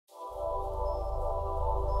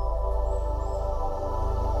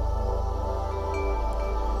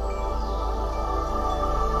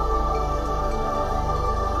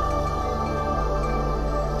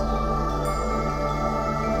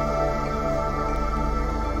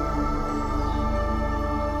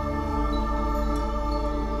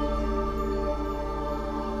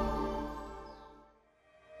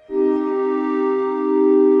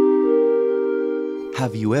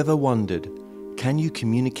Have you ever wondered, can you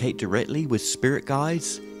communicate directly with spirit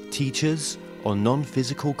guides, teachers, or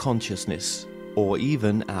non-physical consciousness, or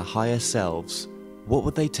even our higher selves? What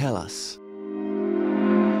would they tell us?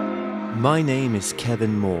 My name is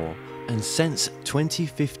Kevin Moore, and since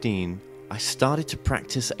 2015, I started to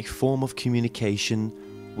practice a form of communication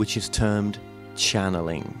which is termed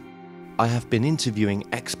channeling. I have been interviewing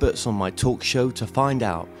experts on my talk show to find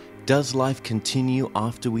out, does life continue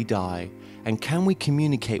after we die, and can we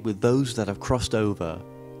communicate with those that have crossed over?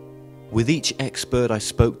 With each expert I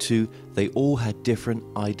spoke to, they all had different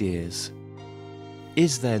ideas.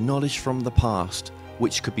 Is there knowledge from the past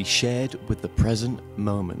which could be shared with the present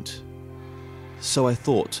moment? So I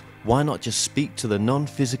thought, why not just speak to the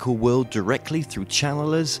non-physical world directly through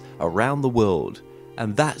channelers around the world?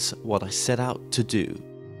 And that's what I set out to do.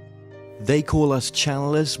 They Call Us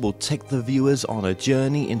Channelers will take the viewers on a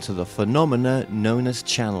journey into the phenomena known as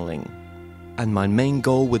channeling. And my main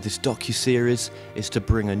goal with this docuseries is to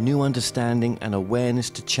bring a new understanding and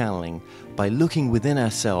awareness to channeling by looking within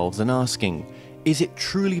ourselves and asking, is it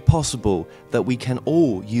truly possible that we can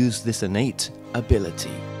all use this innate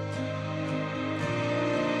ability?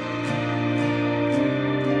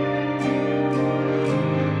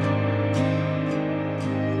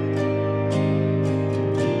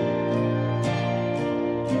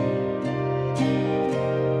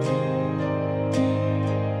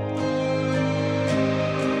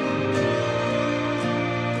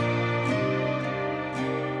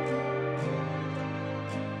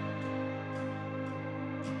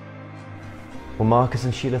 Well, Marcus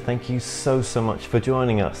and Sheila, thank you so much for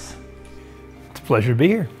joining us. It's a pleasure to be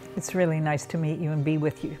here. It's really nice to meet you and be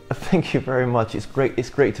with you. Thank you very much. It's great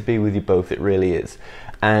to be with you both. It really is.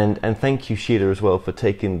 And thank you, Sheila, as well, for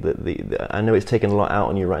taking the I know it's taken a lot out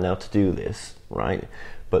on you right now to do this, right?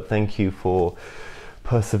 But thank you for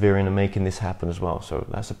persevering and making this happen as well. So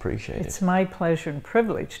that's appreciated. It's my pleasure and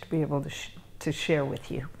privilege to be able to share with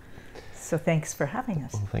you. So thanks for having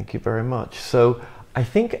us. Well, thank you very much. So I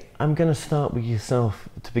think I'm going to start with yourself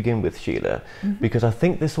to begin with, Sheila, because I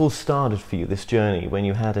think this all started for you, this journey, when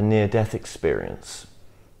you had a near-death experience.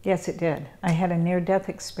 Yes, it did. I had a near-death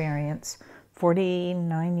experience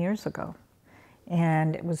 49 years ago,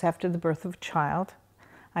 and it was after the birth of a child.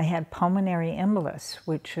 I had pulmonary embolus,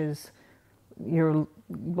 which is your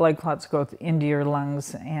blood clots go into your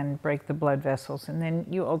lungs and break the blood vessels, and then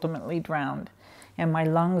you ultimately drowned. And my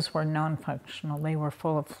lungs were non-functional. They were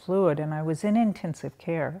full of fluid, and I was in intensive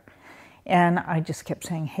care. And I just kept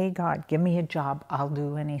saying, hey, God, give me a job. I'll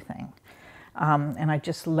do anything. And I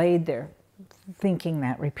just laid there thinking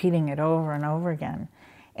that, repeating it over and over again.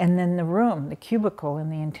 And then the room, the cubicle in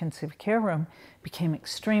the intensive care room, became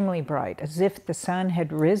extremely bright, as if the sun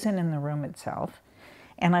had risen in the room itself.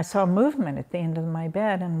 And I saw movement at the end of my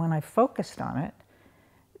bed, and when I focused on it,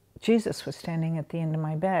 Jesus was standing at the end of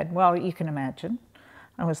my bed. Well, you can imagine.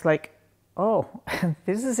 I was like, oh,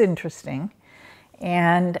 this is interesting.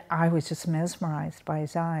 And I was just mesmerized by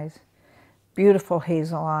his eyes. Beautiful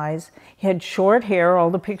hazel eyes. He had short hair.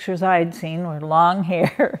 All the pictures I had seen were long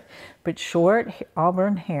hair, but short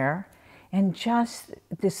auburn hair. And just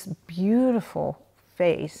this beautiful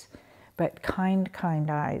face, but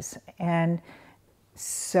kind eyes. And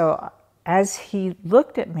so as he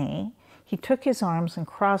looked at me, he took his arms and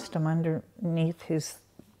crossed them underneath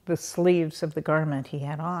the sleeves of the garment he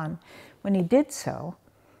had on. When he did so,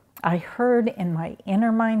 I heard in my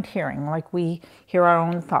inner mind hearing, like we hear our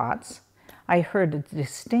own thoughts, I heard a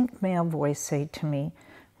distinct male voice say to me,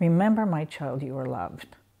 remember, my child, you are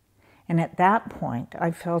loved. And at that point,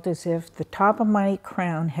 I felt as if the top of my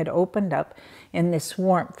crown had opened up and this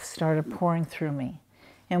warmth started pouring through me.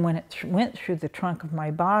 And when it went through the trunk of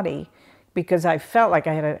my body, because I felt like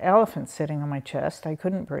I had an elephant sitting on my chest, I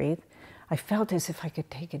couldn't breathe, I felt as if I could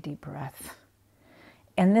take a deep breath.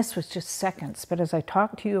 And this was just seconds, but as I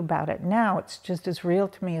talk to you about it now, it's just as real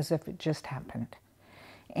to me as if it just happened.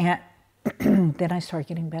 And then I started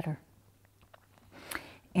getting better.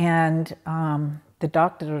 And the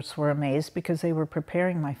doctors were amazed because they were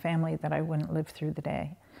preparing my family that I wouldn't live through the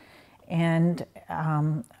day. And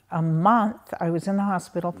a month, I was in the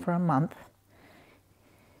hospital for a month.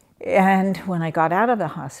 And when I got out of the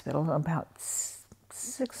hospital, about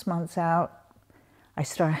 6 months out, I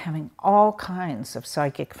started having all kinds of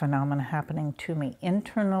psychic phenomena happening to me,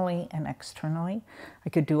 internally and externally. I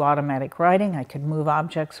could do automatic writing. I could move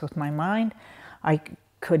objects with my mind. I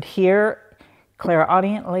could hear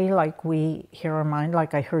clairaudiently, like we hear our mind,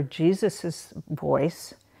 like I heard Jesus's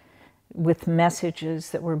voice with messages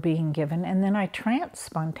that were being given. And then I tranced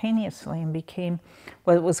spontaneously and became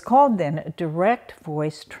what it was called then a direct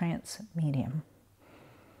voice trance medium.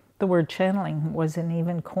 the word channeling wasn't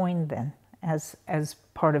even coined then as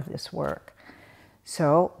part of this work.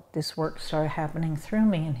 So this work started happening through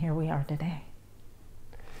me, and here we are today.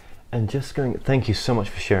 And just going, thank you so much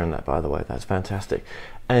for sharing that, by the way, that's fantastic.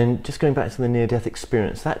 And just going back to the near-death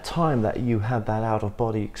experience, that time that you had that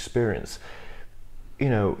out-of-body experience, you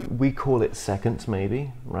know, we call it seconds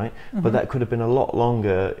maybe, right? Mm-hmm. But that could have been a lot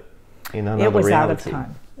longer in another reality. It was out of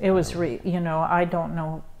time. It was, you know, I don't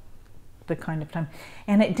know the kind of time.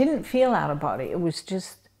 And it didn't feel out of body. It was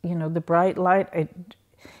just, you know, the bright light.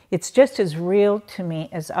 It's just as real to me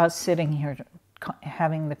as us sitting here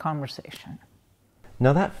having the conversation.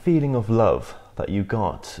 Now that feeling of love that you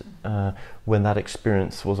got when that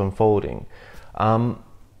experience was unfolding,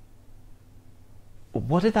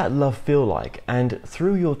 what did that love feel like? And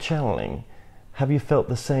through your channeling, have you felt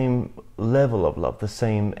the same level of love, the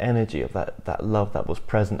same energy of that love that was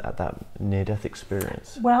present at that near-death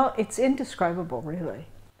experience? Well, it's indescribable, really.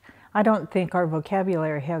 I don't think our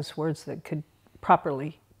vocabulary has words that could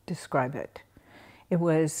properly describe it. It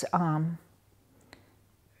was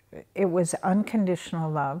unconditional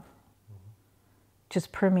love,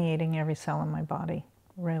 just permeating every cell in my body,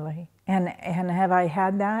 really. And have I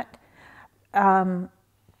had that?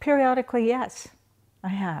 Periodically, yes, I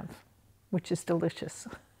have, which is delicious.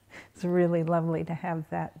 It's really lovely to have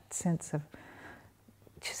that sense of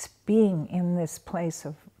just being in this place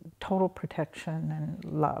of total protection and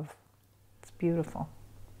love. It's beautiful.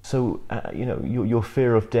 So, you know, your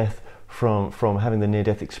fear of death from having the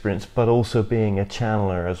near-death experience, but also being a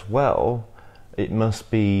channeler as well, it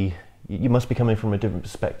must be, you must be coming from a different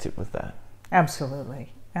perspective with that.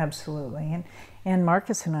 Absolutely, absolutely. And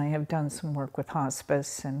Marcus and I have done some work with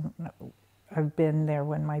hospice, and I've been there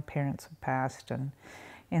when my parents have passed,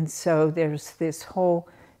 and so there's this whole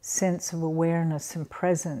sense of awareness and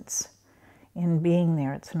presence in being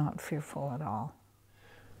there. It's not fearful at all.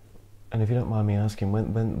 And if you don't mind me asking,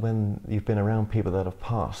 when you've been around people that have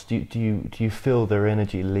passed, do you feel their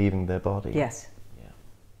energy leaving their body? Yes. Yeah.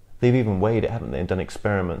 They've even weighed it, haven't they, and done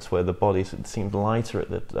experiments where the body seemed lighter at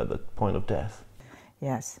the point of death.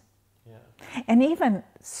 Yes. Yeah. And even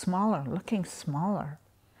smaller, looking smaller.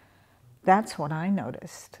 That's what I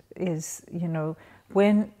noticed is, you know,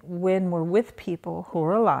 when we're with people who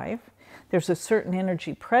are alive, there's a certain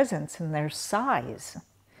energy presence in their size.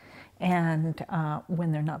 And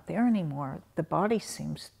when they're not there anymore, the body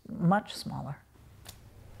seems much smaller.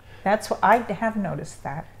 That's what I have noticed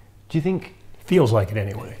that. Do you think? Feels like it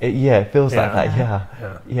anyway. It feels like that,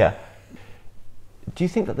 Yeah. Yeah. Do you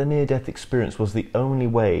think that the near-death experience was the only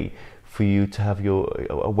way for you to have your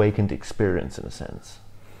awakened experience in a sense?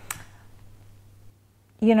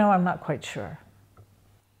 You know, I'm not quite sure.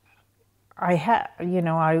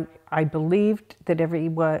 I believed that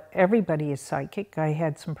everybody is psychic. I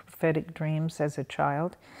had some prophetic dreams as a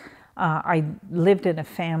child. I lived in a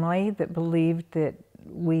family that believed that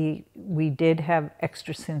we did have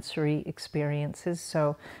extrasensory experiences,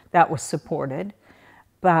 so that was supported,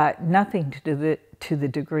 but nothing to the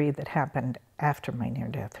degree that happened after my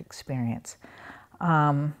near-death experience.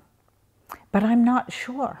 But I'm not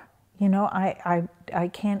sure. You know, I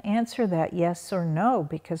can't answer that yes or no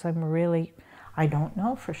because I don't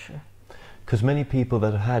know for sure. Because many people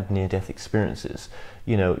that have had near-death experiences,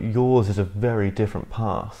 you know, yours is a very different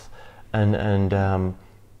path, and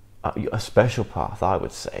a special path, I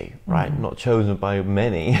would say, right? Mm-hmm. Not chosen by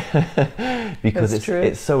many, because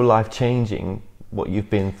it's so life-changing what you've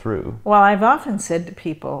been through. Well, I've often said to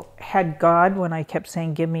people, had God, when I kept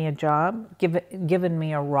saying, give me a job, given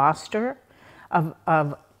me a roster of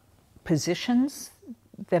positions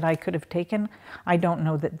that I could have taken, I don't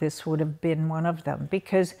know that this would have been one of them,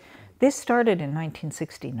 because this started in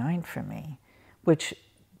 1969 for me, which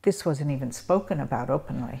this wasn't even spoken about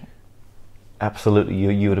openly. Absolutely,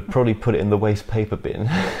 you would have probably put it in the waste paper bin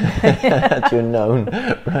had you known,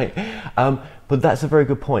 right? But that's a very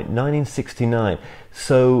good point, 1969.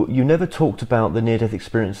 So you never talked about the near-death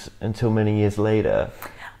experience until many years later?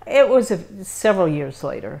 It was several years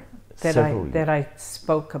later that I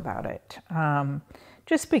spoke about it,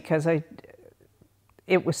 just because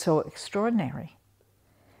it was so extraordinary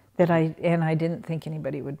that I didn't think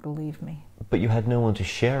anybody would believe me. But you had no one to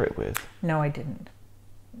share it with. No, I didn't.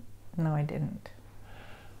 No, I didn't.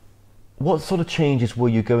 What sort of changes were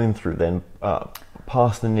you going through then,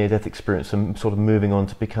 past the near-death experience and sort of moving on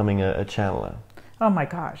to becoming a channeler? Oh my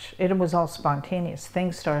gosh, it was all spontaneous.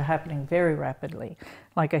 Things started happening very rapidly.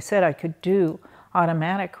 Like I said, I could do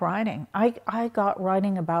automatic writing. I got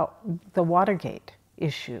writing about the Watergate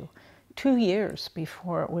issue 2 years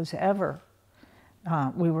before it was ever,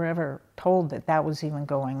 we were ever told that that was even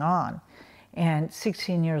going on. And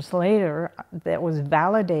 16 years later, that was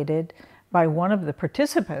validated by one of the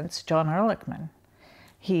participants, John Ehrlichman.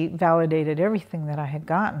 He validated everything that I had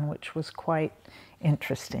gotten, which was quite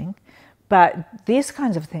interesting. But these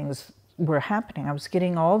kinds of things were happening. I was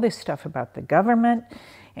getting all this stuff about the government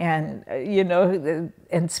and, you know,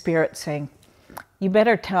 and Spirit saying, you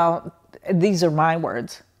better tell, these are my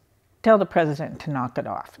words, tell the president to knock it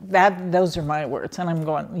off. Those are my words. And I'm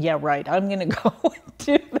going, yeah, right, I'm going to go and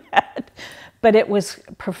do that. But it was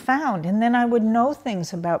profound. And then I would know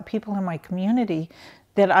things about people in my community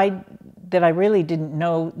that I really didn't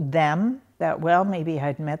know them that well. Maybe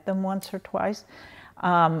I'd met them once or twice.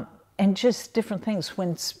 And just different things.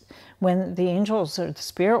 When the angels or the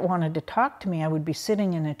Spirit wanted to talk to me, I would be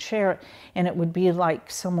sitting in a chair and it would be like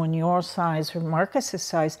someone your size or Marcus's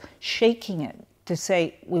size shaking it to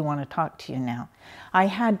say, we want to talk to you now. I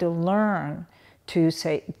had to learn to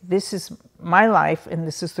say, this is my life and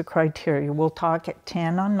this is the criteria. We'll talk at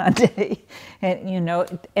 10 on Monday. And, you know,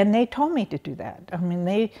 and they told me to do that. I mean,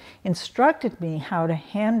 they instructed me how to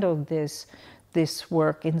handle this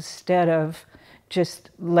work instead of just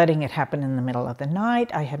letting it happen in the middle of the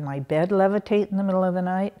night. I had my bed levitate in the middle of the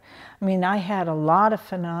night. I mean, I had a lot of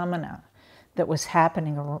phenomena that was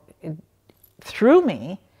happening through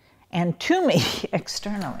me and to me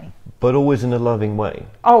externally. But always in a loving way.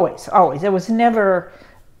 Always, always. It was never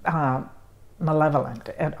malevolent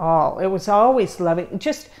at all. It was always loving,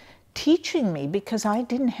 just teaching me, because I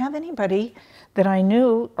didn't have anybody that I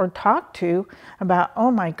knew or talked to about,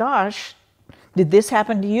 oh my gosh, did this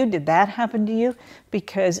happen to you? Did that happen to you?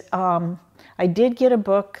 Because I did get a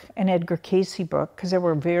book, an Edgar Cayce book, because there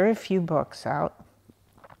were very few books out,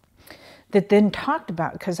 that then talked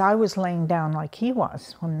about, because I was laying down like he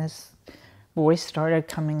was when this voice started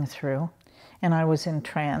coming through, and I was in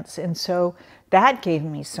trance. And so that gave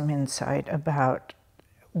me some insight about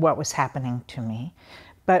what was happening to me.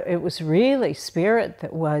 But it was really Spirit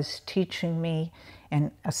that was teaching me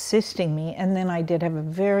and assisting me. And then I did have a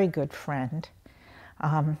very good friend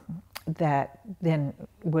that then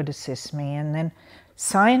would assist me. And then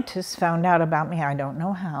scientists found out about me. I don't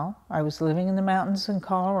know how. I was living in the mountains in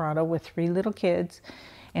Colorado with 3 little kids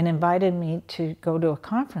and invited me to go to a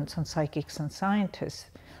conference on psychics and scientists.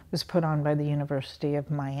 It was put on by the University of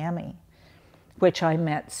Miami, which I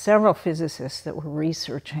met several physicists that were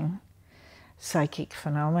researching psychic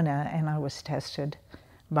phenomena, and I was tested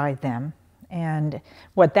by them. And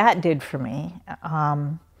what that did for me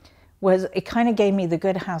was it kind of gave me the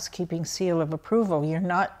good housekeeping seal of approval. You're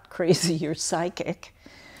not crazy, you're psychic.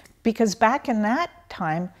 Because back in that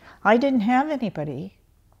time, I didn't have anybody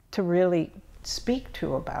to really speak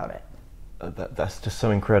to about it. That's just so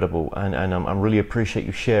incredible, and I really appreciate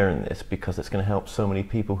you sharing this, because it's going to help so many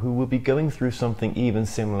people who will be going through something even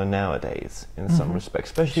similar nowadays in some respects,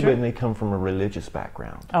 especially when they come from a religious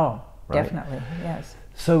background. Oh, right? Definitely, yes.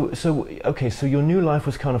 So okay, so your new life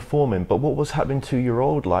was kind of forming, but what was happening to your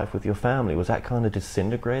old life with your family? Was that kind of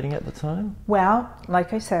disintegrating at the time? Well,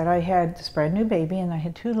 like I said, I had this brand new baby and I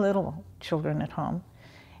had 2 little children at home.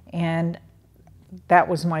 And that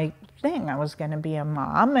was my thing. I was going to be a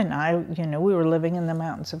mom, and we were living in the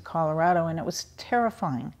mountains of Colorado, and it was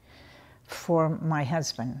terrifying for my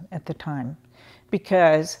husband at the time,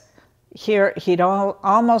 because here he'd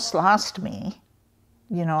almost lost me.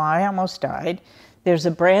 You know, I almost died. There's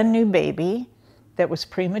a brand new baby that was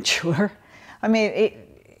premature. I mean,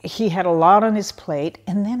 he had a lot on his plate,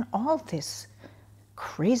 and then all this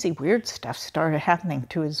crazy, weird stuff started happening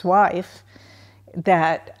to his wife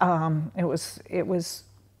that it was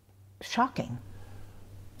shocking.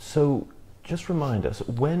 So just remind us,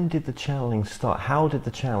 when did the channeling start? How did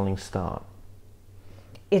the channeling start?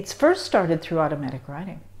 It's first started through automatic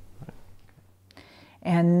writing.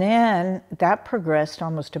 And then that progressed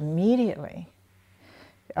almost immediately.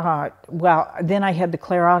 Well, then I had the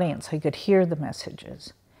clairaudience. I could hear the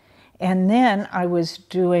messages. And then I was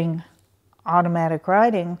doing automatic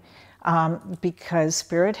writing because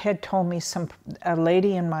Spirit had told me a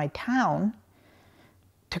lady in my town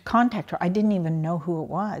to contact her. I didn't even know who it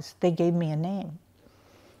was. They gave me a name.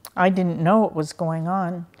 I didn't know what was going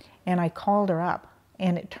on, and I called her up.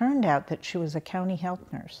 And it turned out that she was a county health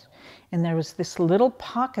nurse. And there was this little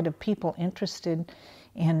pocket of people interested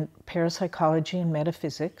in parapsychology and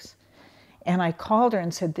metaphysics. And I called her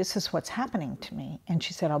and said, this is what's happening to me. And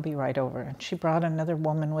she said, I'll be right over. And she brought another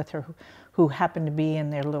woman with her who happened to be in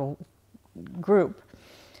their little group.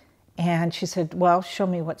 And she said, well, show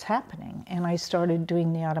me what's happening. And I started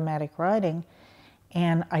doing the automatic writing,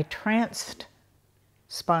 and I tranced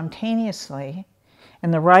spontaneously,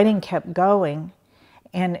 and the writing kept going,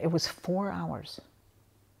 and it was 4 hours.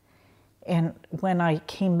 And when I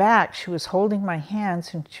came back, she was holding my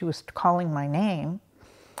hands and she was calling my name.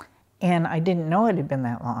 And I didn't know it had been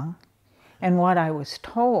that long. And what I was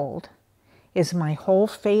told is my whole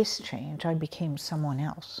face changed. I became someone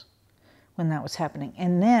else when that was happening.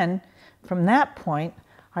 And then from that point,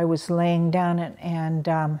 I was laying down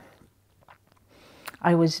and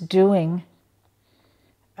I was doing,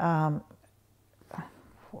 what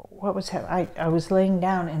was that? I was laying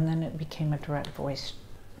down and then it became a direct voice.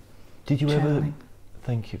 Did you channeling. ever,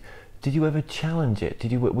 thank you, did you ever challenge it?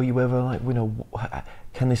 Were you ever like, you know,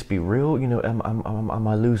 can this be real? You know, am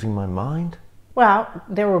I losing my mind? Well,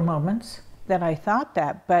 there were moments that I thought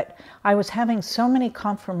that, but I was having so many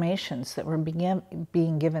confirmations that were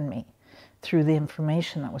being given me through the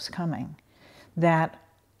information that was coming that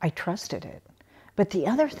I trusted it. But the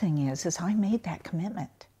other thing is I made that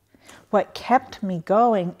commitment. What kept me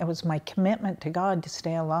going, it was my commitment to God to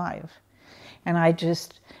stay alive. And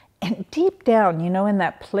and deep down, you know, in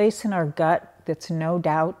that place in our gut that's no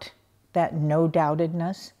doubt, that no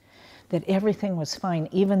doubtedness, that everything was fine,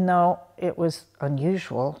 even though it was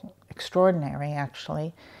unusual, extraordinary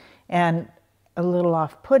actually, and a little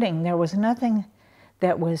off-putting. There was nothing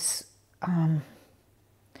that was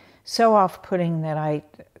so off-putting that I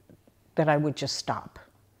would just stop.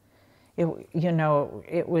 You know,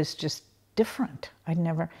 it was just different. I'd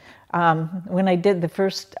never, when I did the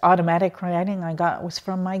first automatic writing I got was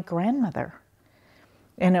from my grandmother.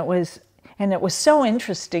 And it was so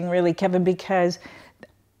interesting really, Kevin, because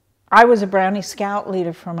I was a Brownie Scout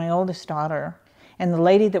leader for my oldest daughter, and the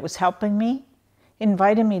lady that was helping me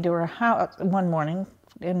invited me to her house one morning,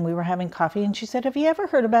 and we were having coffee, and she said, "Have you ever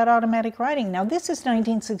heard about automatic writing?" Now this is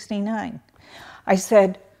 1969. I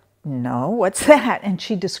said, "No, what's that?" And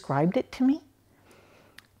she described it to me.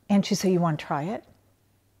 And she said, "You want to try it?"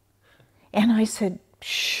 And I said,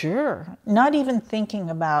 "Sure." Not even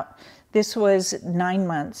thinking about, this was 9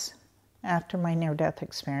 months after my near-death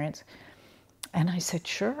experience. And I said,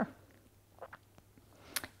 "Sure."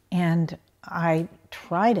 And I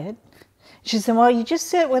tried it. She said, "Well, you just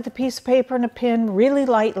sit with a piece of paper and a pen really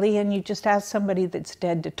lightly and you just ask somebody that's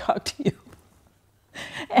dead to talk to you."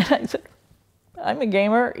 And I said, "I'm a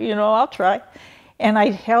gamer, you know, I'll try." And I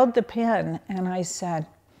held the pen and I said,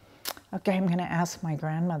 "Okay, I'm going to ask my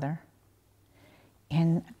grandmother."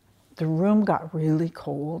 And the room got really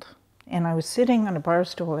cold. And I was sitting on a bar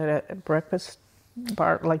stool at a breakfast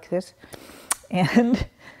bar like this. And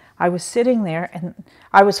I was sitting there and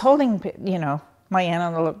I was holding, you know, my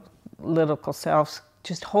analytical self,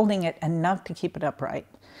 just holding it enough to keep it upright.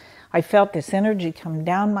 I felt this energy come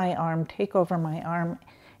down my arm, take over my arm,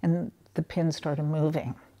 and the pin started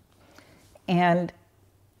moving. And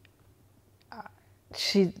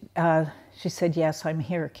she said, "Yes, I'm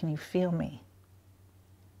here. Can you feel me?"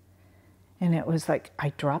 And it was like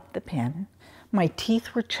I dropped the pen. My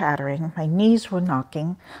teeth were chattering. My knees were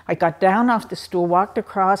knocking. I got down off the stool, walked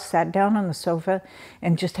across, sat down on the sofa,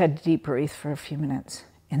 and just had to deep breathe for a few minutes.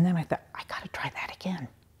 And then I thought, I got to try that again.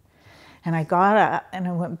 And I got up and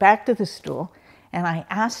I went back to the stool and I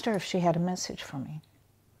asked her if she had a message for me.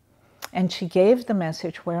 And she gave the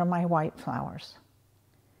message, "Where are my white flowers?"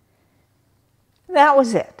 That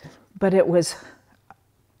was it. But it was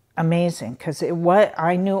amazing because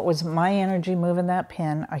I knew it was my energy moving that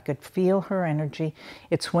pen. I could feel her energy.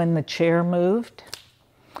 It's when the chair moved.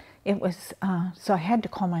 It was, so I had to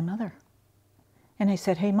call my mother. And I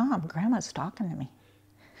said, "Hey, Mom, Grandma's talking to me."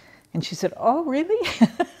 And she said, "Oh, really?"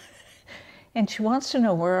 And she wants to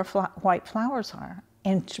know where our white flowers are.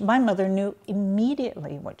 And my mother knew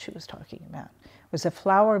immediately what she was talking about. It was a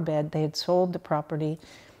flower bed. They had sold the property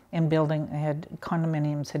and building,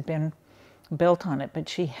 condominiums had been built on it, but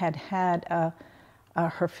she had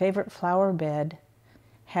her favorite flower bed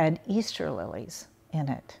had Easter lilies in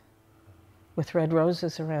it with red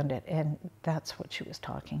roses around it, and that's what she was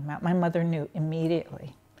talking about. My mother knew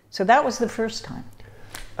immediately. So that was the first time.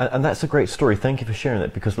 And that's a great story. Thank you for sharing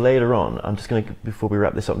that, because later on, I'm just going to, before we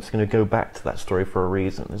wrap this up, I'm just going to go back to that story for a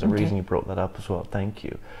reason. There's a reason you brought that up as well. Thank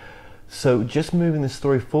you. So just moving the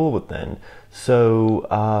story forward then. So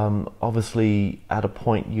obviously at a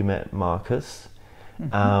point you met Marcus,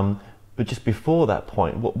 but just before that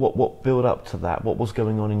point, what built up to that? What was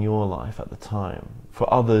going on in your life at the time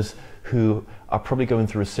for others who are probably going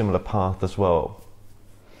through a similar path as well?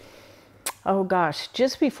 Oh gosh,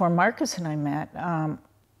 just before Marcus and I met,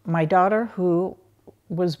 my daughter, who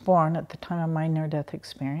was born at the time of my near-death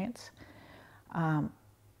experience,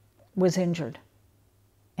 was injured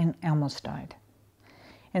and almost died.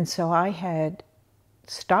 And so I had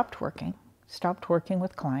stopped working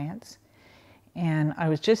with clients, and I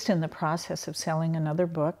was just in the process of selling another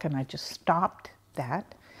book, and I just stopped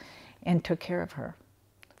that. and took care of her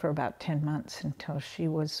for about 10 months until she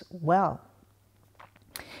was well.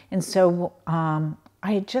 And so I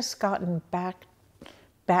had just gotten back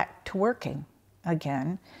to working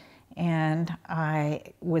again, and I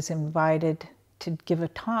was invited to give a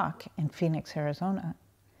talk in Phoenix, Arizona.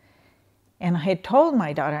 And I had told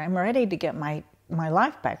my daughter, I'm ready to get my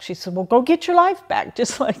life back. She said, well, go get your life back,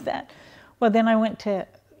 just like that. Well, then I went to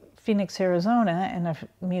Phoenix, Arizona, and a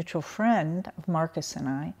mutual friend of Marcus and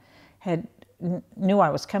I knew I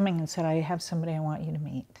was coming and said, I have somebody I want you to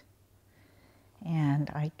meet. And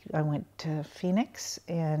I went to Phoenix,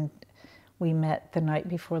 and we met the night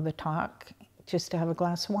before the talk just to have a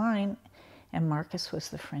glass of wine, and Marcus was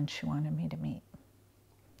the friend she wanted me to meet.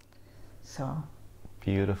 So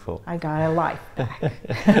beautiful. I got a life back.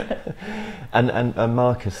 and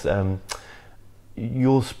Marcus,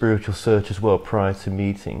 your spiritual search as well prior to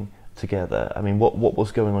meeting together, I mean, what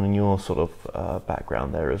was going on in your sort of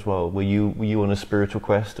background there as well? Were you on a spiritual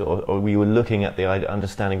quest, or were you looking at the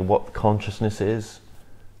understanding of what consciousness is?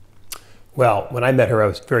 Well, when I met her, I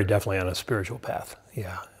was very definitely on a spiritual path.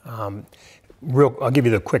 Yeah. I'll give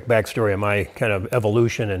you the quick backstory of my kind of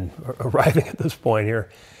evolution and arriving at this point here.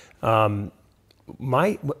 The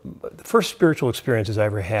first spiritual experiences I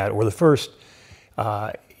ever had, or the first,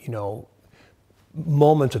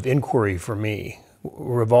 moments of inquiry for me,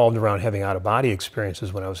 revolved around having out-of-body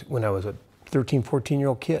experiences when I was a 13,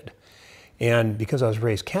 14-year-old kid. And because I was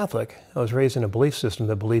raised Catholic, I was raised in a belief system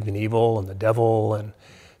that believed in evil and the devil and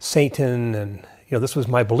Satan, and this was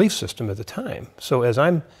my belief system at the time. So as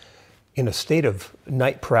I'm in a state of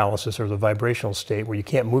night paralysis, or the vibrational state where you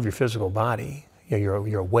can't move your physical body, you're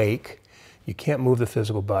awake, you can't move the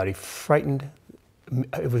physical body, frightened,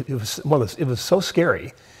 it was so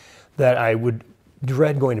scary that I would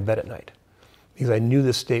dread going to bed at night, because I knew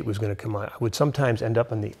this state was going to come on. I would sometimes end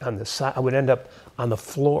up on the side. I would end up on the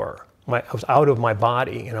floor. I was out of my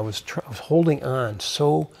body, and I was holding on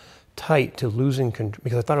so tight to losing control,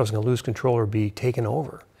 because I thought I was going to lose control or be taken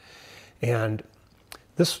over. And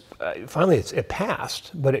this finally it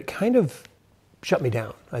passed, but it kind of shut me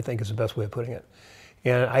down, I think is the best way of putting it.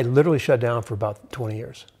 And I literally shut down for about 20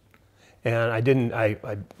 years. And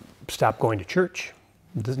I stopped going to church.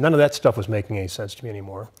 None of that stuff was making any sense to me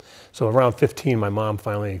anymore. So around 15, my mom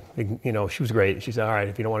finally, she was great. She said, all right,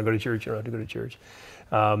 if you don't want to go to church, you don't have to go to church.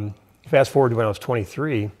 Fast forward to when I was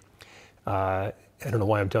 23, I don't know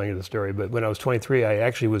why I'm telling you the story, but when I was 23, I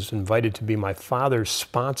actually was invited to be my father's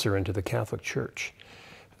sponsor into the Catholic Church.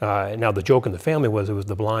 Now the joke in the family was it was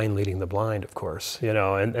the blind leading the blind, of course,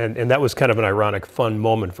 and that was kind of an ironic, fun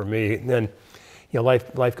moment for me. And then,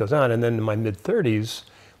 life goes on, and then in my mid-30s,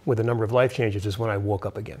 with a number of life changes, is when I woke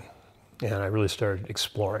up again, and I really started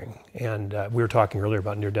exploring. And we were talking earlier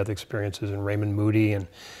about near-death experiences and Raymond Moody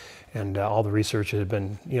and all the research that had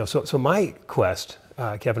been, So my quest,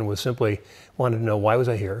 Kevin, was simply wanted to know, why was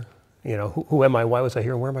I here? Who am I? Why was I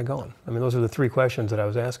here? And where am I going? I mean, those are the three questions that I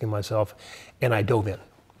was asking myself, and I dove in.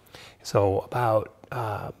 So about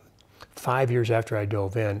 5 years after I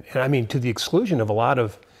dove in, and I mean, to the exclusion of a lot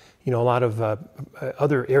of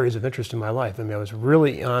other areas of interest in my life. I mean, I was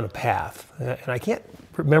really on a path, and I can't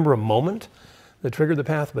remember a moment that triggered the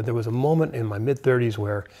path, but there was a moment in my mid-30s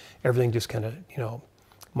where everything just kind of,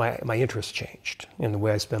 my interests changed, and the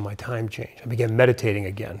way I spend my time changed. I began meditating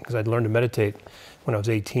again, because I'd learned to meditate when I was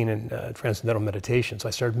 18 in transcendental meditation, so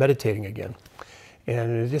I started meditating again.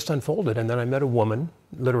 And it just unfolded, and then I met a woman,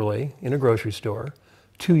 literally, in a grocery store,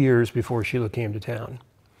 2 years before Sheila came to town.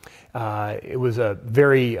 It was a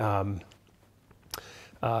very, there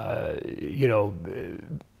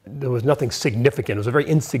was nothing significant. It was a very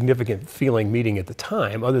insignificant feeling meeting at the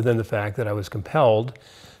time, other than the fact that I was compelled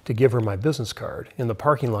to give her my business card in the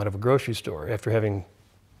parking lot of a grocery store after having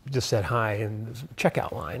just said hi in the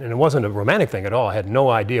checkout line. And it wasn't a romantic thing at all. I had no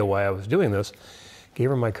idea why I was doing this.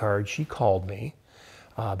 Gave her my card. She called me.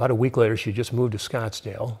 About a week later, she had just moved to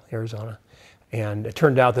Scottsdale, Arizona. And it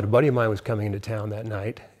turned out that a buddy of mine was coming into town that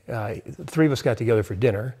night. The three of us got together for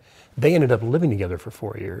dinner. They ended up living together for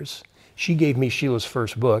 4 years. She gave me Sheila's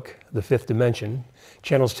first book, The Fifth Dimension,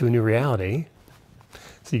 Channels to a New Reality.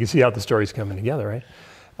 So you can see how the story's coming together, right?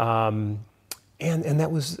 And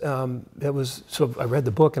that was, so I read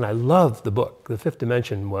the book, and I loved the book. The Fifth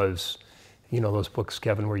Dimension was, those books,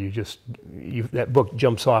 Kevin, where that book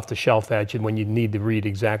jumps off the shelf at you when you need to read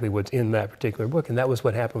exactly what's in that particular book. And that was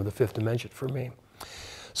what happened with The Fifth Dimension for me.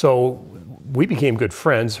 So we became good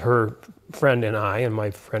friends, her friend and I, and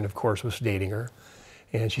my friend, of course, was dating her.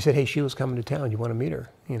 And she said, hey, Sheila's coming to town. You want to meet her?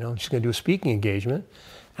 She's going to do a speaking engagement.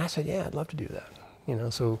 And I said, yeah, I'd love to do that.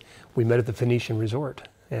 So we met at the Phoenician Resort.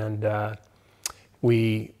 And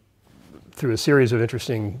through a series of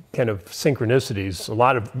interesting kind of synchronicities, a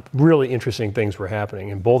lot of really interesting things were happening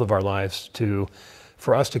in both of our lives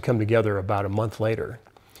for us to come together about a month later.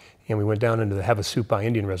 And we went down into the Havasupai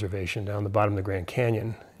Indian Reservation down the bottom of the Grand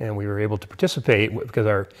Canyon, and we were able to participate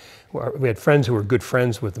because we had friends who were good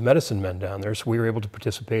friends with the medicine men down there, so we were able to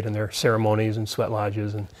participate in their ceremonies and sweat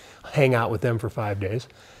lodges and hang out with them for 5 days.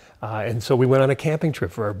 And so we went on a camping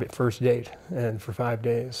trip for our first date, and for 5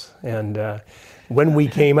 days. And when we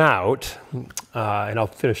came out, and I'll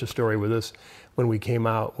finish the story with this, when we came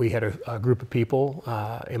out, we had a group of people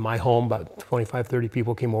in my home, about 25, 30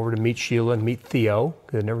 people came over to meet Sheila and meet Theo,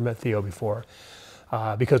 because I'd never met Theo before.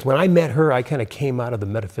 Because when I met her, I kind of came out of the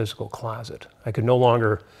metaphysical closet. I could no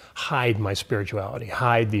longer hide my spirituality,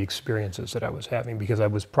 hide the experiences that I was having, because I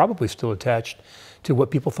was probably still attached to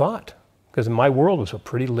what people thought. Because my world was a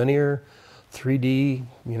pretty linear, 3D,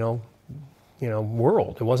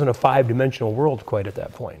 world. It wasn't a 5-dimensional world quite at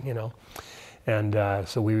that point, And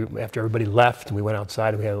so after everybody left, and we went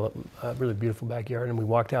outside, and we had a really beautiful backyard, and we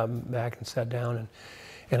walked out back and sat down,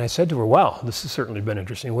 and I said to her, "Wow, this has certainly been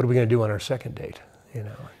interesting. What are we going to do on our second date?"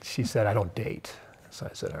 She said, "I don't date." So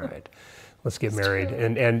I said, "All right, let's get married."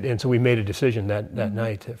 And so we made a decision that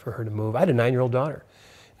night for her to move. I had a 9-year-old daughter,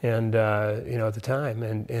 and at the time,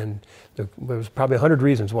 and there was probably 100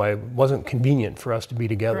 reasons why it wasn't convenient for us to be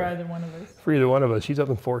together. For either one of us. For either one of us. She's up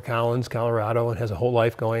in Fort Collins, Colorado, and has a whole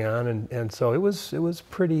life going on, and so it was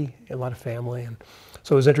pretty, a lot of family, and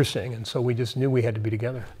so it was interesting, and so we just knew we had to be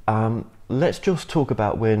together. Let's just talk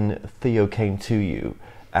about when Theo came to you,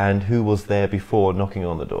 and who was there before knocking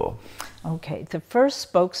on the door. Okay, the first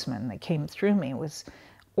spokesman that came through me was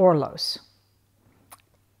Orlos.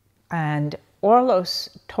 And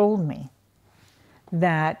Orlos told me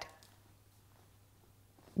that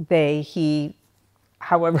he,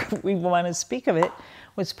 however we want to speak of it,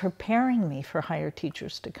 was preparing me for higher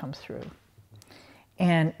teachers to come through.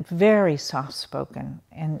 And very soft-spoken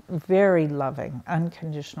and very loving,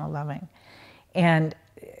 unconditional loving. And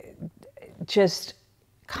just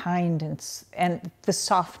kind and the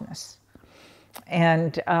softness.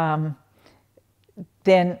 And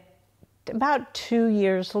then about 2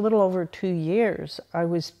 years, a little over 2 years, I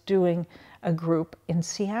was doing a group in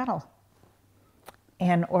Seattle.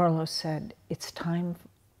 And Orlo said, "It's time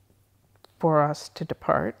for us to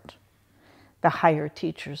depart. The higher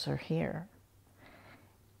teachers are here."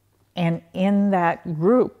 And in that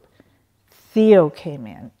group, Theo came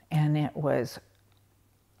in, and it was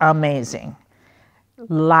amazing.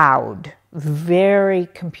 Loud, very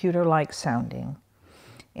computer-like sounding.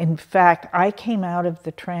 In fact, I came out of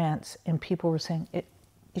the trance and people were saying,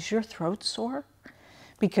 "Is your throat sore?"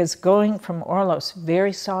 Because going from Orlos,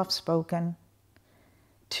 very soft-spoken,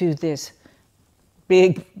 to this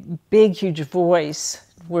big, huge voice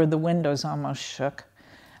where the windows almost shook,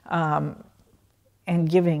 and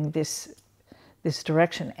giving this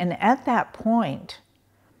direction. And at that point,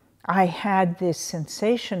 I had this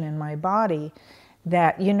sensation in my body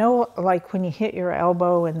that, like when you hit your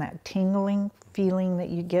elbow and that tingling feeling that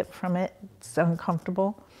you get from it, it's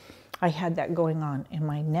uncomfortable. I had that going on in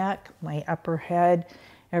my neck, my upper head,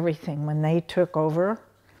 everything when they took over.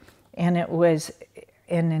 And it was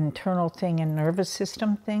an internal thing, a nervous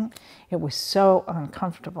system thing. It was so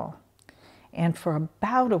uncomfortable. And for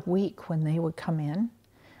about a week when they would come in,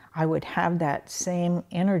 I would have that same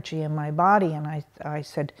energy in my body. And I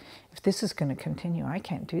said, if this is going to continue, I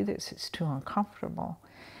can't do this. It's too uncomfortable.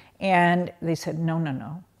 And they said,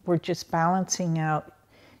 no. We're just balancing out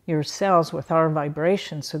your cells with our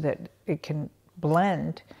vibration so that it can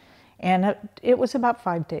blend. And it was about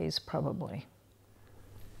 5 days, probably.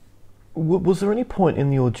 Was there any point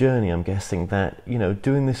in your journey, I'm guessing, that,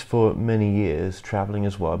 doing this for many years, traveling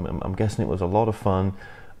as well, I'm guessing it was a lot of fun.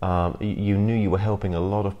 You knew you were helping a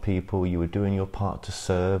lot of people. You were doing your part to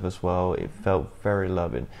serve as well. It felt very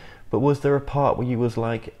loving. But was there a part where you was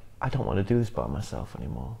like, I don't want to do this by myself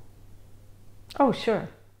anymore? Oh, sure.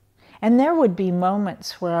 And there would be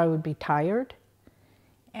moments where I would be tired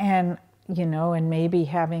and, and maybe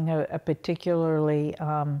having a particularly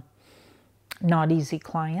not easy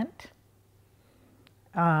client.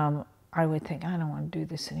 I would think, I don't want to do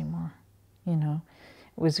this anymore. It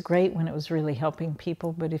was great when it was really helping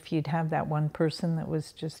people, but if you'd have that one person that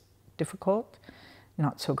was just difficult,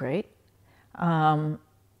 not so great. And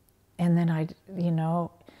then I'd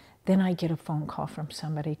get a phone call from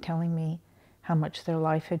somebody telling me how much their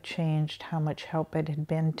life had changed, how much help it had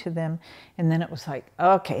been to them. And then it was like,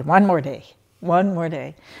 okay, one more day.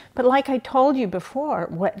 But like I told you before,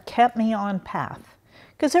 what kept me on path,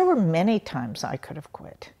 because there were many times I could have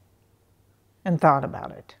quit and thought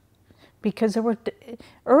about it. Because there were,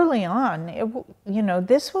 early on, you know,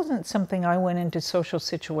 this wasn't something I went into social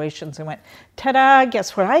situations and went, ta-da,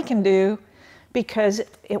 guess what I can do? Because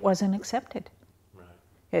it wasn't accepted. Right.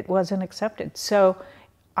 It wasn't accepted. So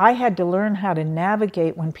I had to learn how to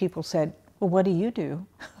navigate when people said, well, what do you do?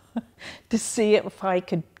 To see if I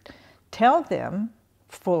could tell them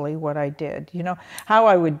fully what I did. You know, how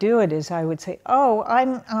I would do it is I would say, oh,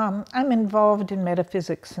 I'm involved in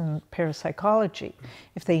metaphysics and parapsychology.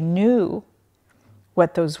 If they knew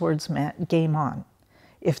what those words meant, game on.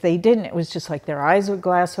 If they didn't, it was just like their eyes would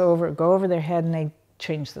glass over, go over their head, and they'd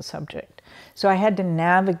change the subject. So I had to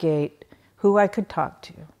navigate who I could talk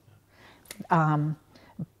to.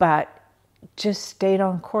 But just stayed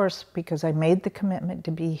on course because I made the commitment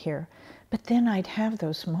to be here. But then I'd have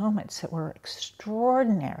those moments that were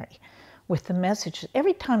extraordinary with the messages.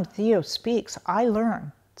 Every time Theo speaks, I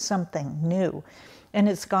learn something new. And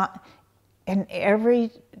and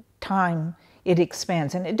every time it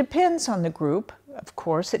expands. And it depends on the group, of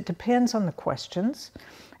course. It depends on the questions.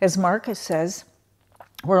 As Marcus says,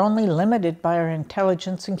 we're only limited by our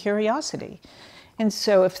intelligence and curiosity. And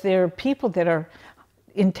so if there are people that are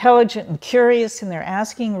intelligent and curious and they're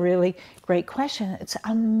asking really great questions, it's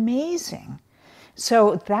amazing.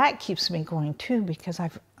 So that keeps me going too, because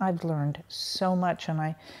I've learned so much,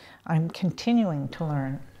 and I'm continuing to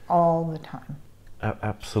learn all the time.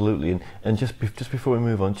 Absolutely. And just before we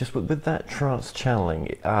move on, just with that trance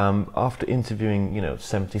channeling, after interviewing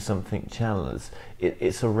 70-something channelers,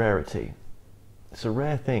 it's a rarity. It's a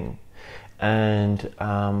rare thing, and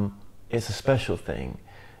it's a special thing.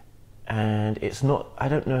 And it's not, I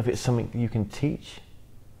don't know if it's something you can teach.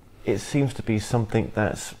 It seems to be something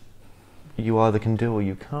that's you either can do or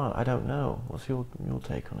you can't. I don't know. What's your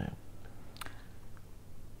take on it?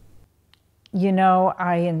 You know,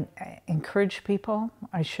 I encourage people.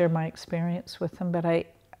 I share my experience with them, but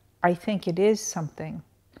I think it is something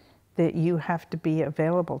that you have to be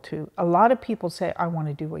available to. A lot of people say, I want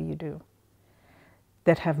to do what you do,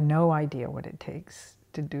 that have no idea what it takes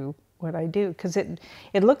to do what I do, because it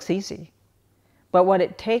looks easy. But what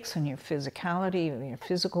it takes on your physicality, your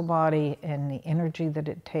physical body, and the energy that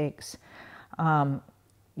it takes,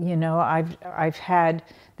 you know, I've had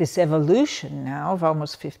this evolution now of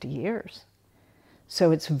almost 50 years.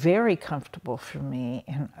 So it's very comfortable for me,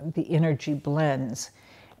 and the energy blends.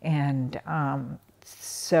 And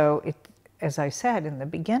so as I said in the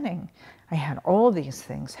beginning, I had all these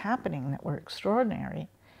things happening that were extraordinary.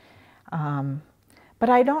 But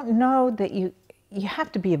I don't know that you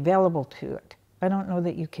have to be available to it. I don't know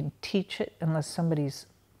that you can teach it unless somebody's,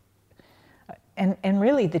 and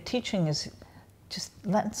really the teaching is just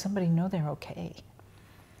letting somebody know they're okay.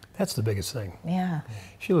 That's the biggest thing. Yeah.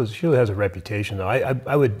 Sheila has a reputation, though.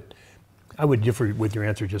 I would differ with your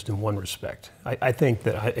answer just in one respect. I think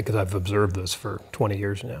that, because I've observed this for 20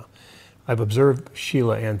 years now, I've observed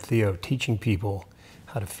Sheila and Theo teaching people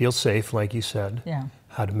how to feel safe, like you said, yeah,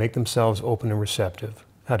 how to make themselves open and receptive,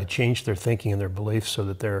 how to change their thinking and their beliefs so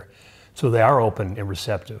that they are open and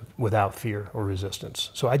receptive without fear or resistance.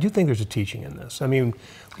 So I do think there's a teaching in this. I mean,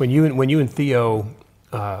 when you and Theo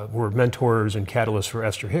were mentors and catalysts for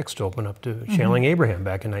Esther Hicks to open up to Channeling Abraham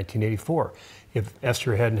back in 1984. If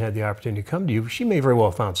Esther hadn't had the opportunity to come to you, she may very well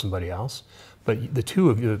have found somebody else. But the two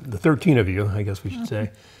of you, the 13 of you, I guess we should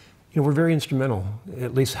say, were very instrumental.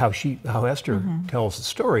 At least how Esther tells the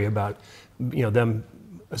story about them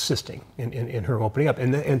assisting in her opening up.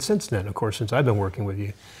 And since then, of course, since I've been working with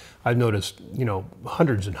you, I've noticed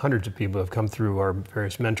hundreds and hundreds of people have come through our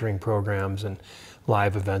various mentoring programs and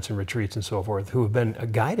live events and retreats and so forth who have been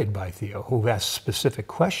guided by Theo, who've asked specific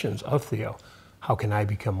questions of Theo. How can I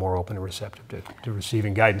become more open and receptive to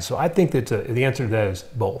receiving guidance? So I think that the answer to that is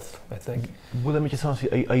both, I think. Well, let me just ask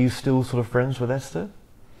you, are you still sort of friends with Esther?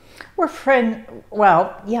 We're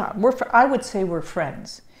well, yeah, I would say we're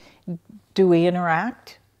friends. Do we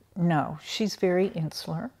interact? No, she's very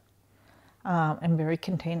insular and very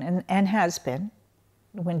contained, and has been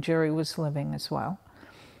when Jerry was living as well.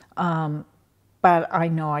 But I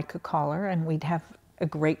know I could call her and we'd have a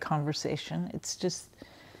great conversation. It's just,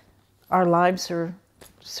 our lives are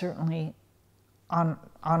certainly on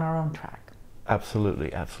our own track.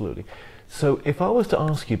 Absolutely, absolutely. So if I was to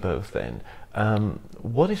ask you both then,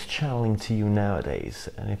 what is channeling to you nowadays?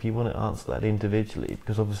 And if you want to answer that individually,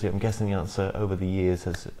 because obviously I'm guessing the answer over the years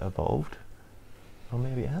has evolved, or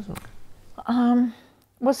maybe it hasn't.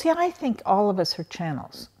 Well, see, I think all of us are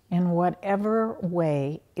channels in whatever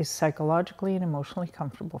way is psychologically and emotionally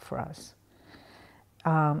comfortable for us.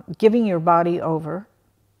 Giving your body over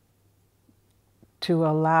to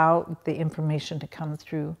allow the information to come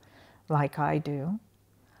through like I do,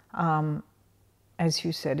 and as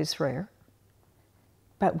you said, is rare.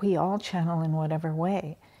 But we all channel in whatever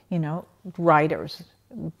way. You know, writers,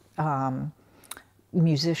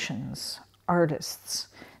 musicians, artists,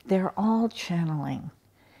 they're all channeling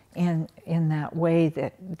in that way,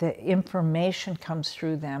 that the information comes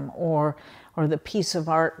through them, or the piece of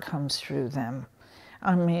art comes through them.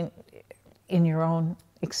 I mean, in your own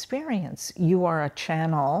experience, you are a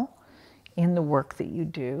channel in the work that you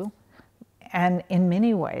do, and in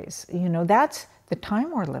many ways, you know, that's the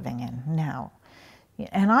time we're living in now.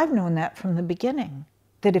 And I've known that from the beginning,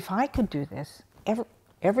 that if I could do this,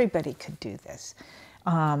 everybody could do this.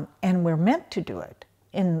 And we're meant to do it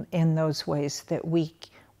in those ways that we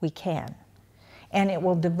can. And it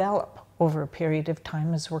will develop over a period of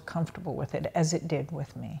time as we're comfortable with it, as it did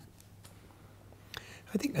with me.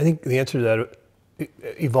 I think the answer to that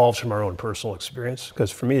evolves from our own personal experience,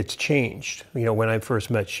 because for me it's changed. You know, when I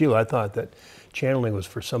first met Sheila, I thought that channeling was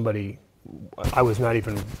for somebody, I was not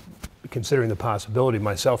even considering the possibility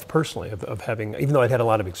myself personally of having, even though I'd had a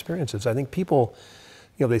lot of experiences. I think people,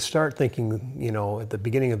 you know, they start thinking, you know, at the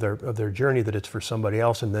beginning of their journey that it's for somebody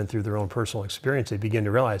else, and then through their own personal experience, they begin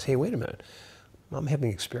to realize, hey, wait a minute, I'm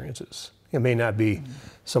having experiences. It may not be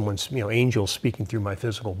someone's, you know, angel speaking through my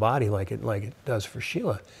physical body like it does for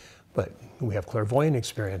Sheila, but we have clairvoyant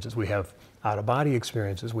experiences, we have out-of-body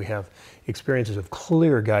experiences, we have experiences of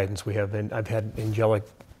clear guidance, I've had angelic,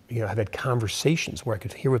 you know, I've had conversations where I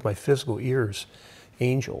could hear with my physical ears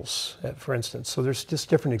angels, for instance. So there's just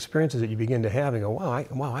different experiences that you begin to have and go,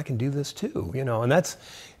 wow, I can do this too, you know. And that's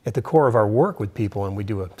at the core of our work with people, and we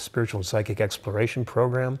do a spiritual and psychic exploration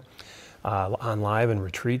program on live and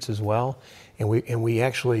retreats as well. And we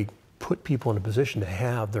actually put people in a position to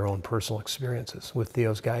have their own personal experiences with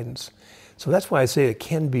Theo's guidance. So that's why I say it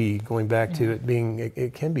can be, going back to it being,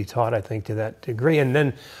 it can be taught, I think, to that degree. And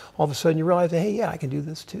then all of a sudden you realize, hey, yeah, I can do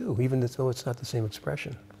this too, even though it's not the same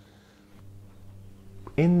expression.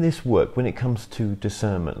 In this work, when it comes to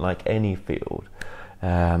discernment, like any field,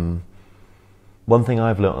 one thing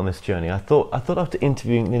I've learned on this journey, I thought after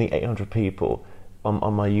interviewing nearly 800 people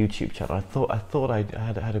on my YouTube channel, I thought I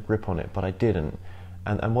had a grip on it, but I didn't.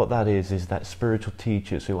 And what that is that spiritual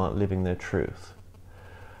teachers who aren't living their truth,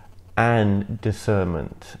 and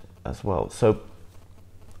discernment as well. So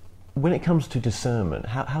when it comes to discernment,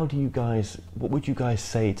 how do you guys, what would you guys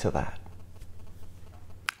say to that?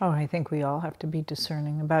 Oh, I think we all have to be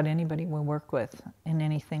discerning about anybody we work with and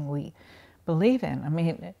anything we believe in. I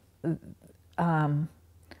mean,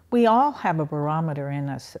 we all have a barometer in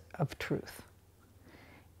us of truth,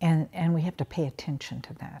 and we have to pay attention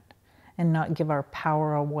to that and not give our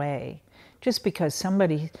power away. Just because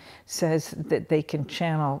somebody says that they can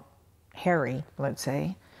channel Harry, let's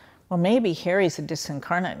say, well, maybe Harry's a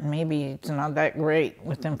disincarnate and maybe it's not that great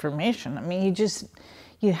with information. I mean,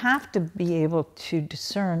 you have to be able to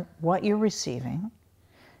discern what you're receiving,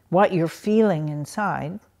 what you're feeling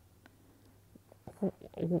inside.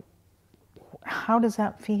 How does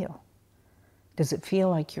that feel? Does it feel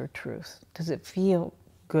like your truth? Does it feel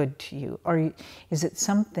good to you? Or is it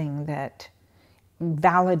something that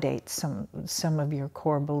validates some of your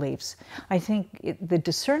core beliefs? I think the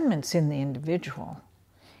discernment's in the individual,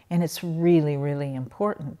 and it's really, really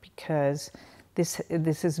important, because this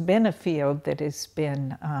has been a field that has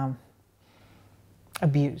been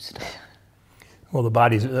abused. Well, the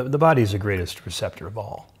body's the greatest receptor of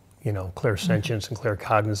all. You know, clairsentience and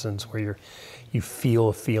claircognizance, where you feel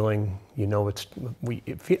a feeling. You know,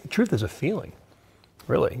 truth is a feeling.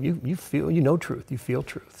 Really, you feel, you know truth, you feel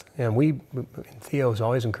truth. And THEO is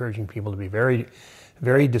always encouraging people to be very,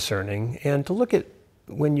 very discerning, and to look at,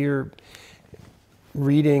 when you're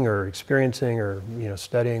reading or experiencing or, you know,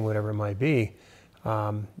 studying, whatever it might be,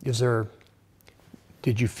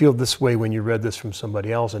 did you feel this way when you read this from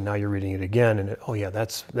somebody else, and now you're reading it again, and oh yeah,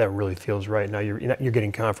 that really feels right. Now you're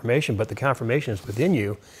getting confirmation, but the confirmation is within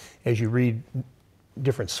you as you read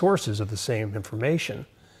different sources of the same information.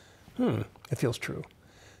 It feels true.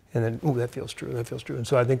 And then, oh, that feels true, that feels true. And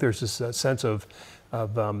so I think there's this sense of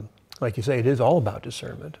like you say, it is all about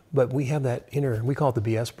discernment, but we have that inner, we call it the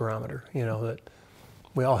BS barometer, you know, that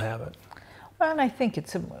we all have it. Well, and I think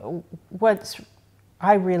what's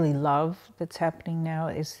I really love that's happening now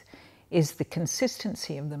is the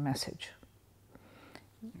consistency of the message.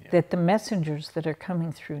 Yeah. That the messengers that are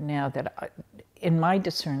coming through now, that in my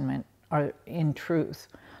discernment are in truth,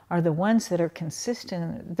 are the ones that are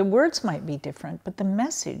consistent. The words might be different, but the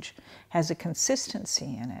message has a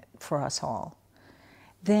consistency in it for us all.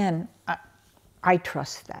 Then I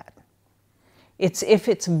trust that. If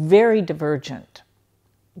it's very divergent,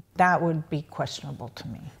 that would be questionable to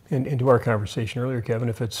me. And to our conversation earlier, Kevin,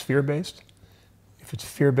 if it's fear-based, if if it's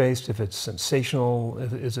fear-based, if it's sensational,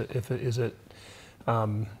 is it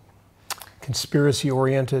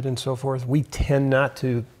conspiracy-oriented and so forth. We tend not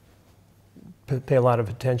to pay a lot of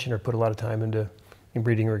attention or put a lot of time into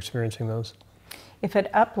reading or experiencing those. If it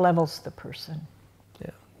up-levels the person,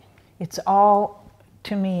 yeah, it's all,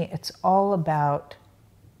 to me, it's all about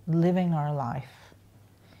living our life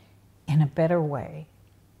in a better way.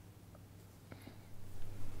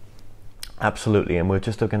 Absolutely, and we're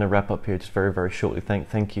just going to wrap up here just very, very shortly.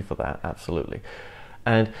 Thank you for that. Absolutely.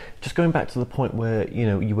 And just going back to the point where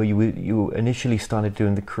you initially started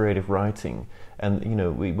doing the creative writing, and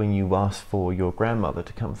when you asked for your grandmother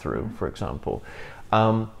to come through, for example,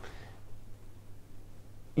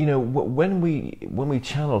 when we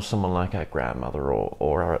channel someone like our grandmother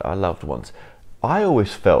or our loved ones, I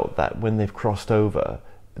always felt that when they've crossed over,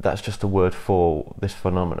 that's just a word for this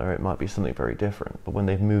phenomena. It might be something very different, but when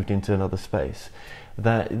they've moved into another space,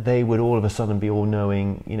 that they would all of a sudden be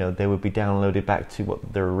all-knowing. They would be downloaded back to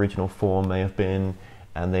what their original form may have been,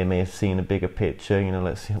 and they may have seen a bigger picture.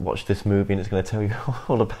 Let's watch this movie, and it's going to tell you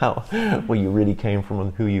all about where you really came from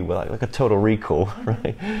and who you were, like a total recall,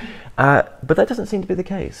 right? But that doesn't seem to be the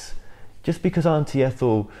case. Just because Auntie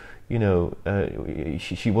Ethel,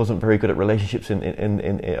 she wasn't very good at relationships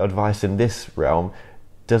in advice in this realm,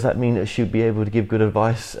 does that mean that she'd be able to give good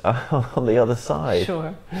advice on the other side?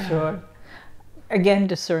 Sure. Again,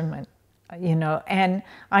 discernment, and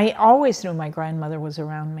I always knew my grandmother was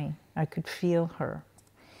around me. I could feel her.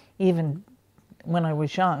 Even when I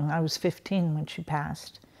was young, I was 15 when she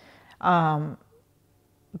passed. But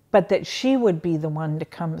that she would be the one to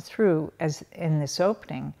come through as in this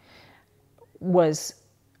opening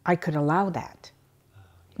I could allow that,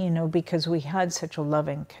 because we had such a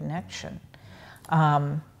loving connection.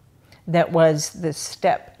 That was the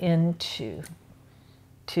step into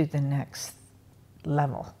the next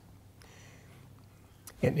level.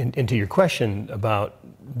 And to your question about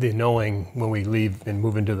the knowing when we leave and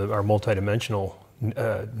move into our multidimensional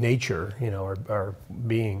nature, our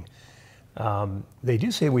being, they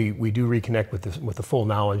do say we do reconnect with the full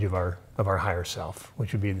knowledge of our higher self,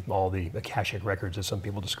 which would be all the Akashic records, as some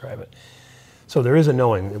people describe it. So there is a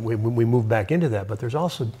knowing. We move back into that, but there's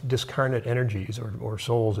also discarnate energies or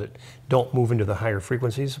souls that don't move into the higher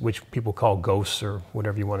frequencies, which people call ghosts or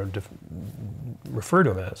whatever you want to refer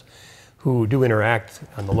to them as, who do interact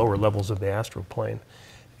on the lower levels of the astral plane.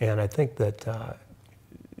 And I think that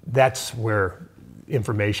that's where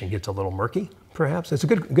information gets a little murky, perhaps. It's a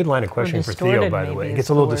good line of questioning for THEO, by the way. It gets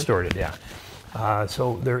a little distorted, yeah.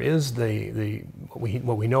 So there is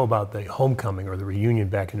what we know about the homecoming or the reunion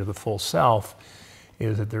back into the full self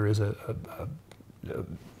is that there is and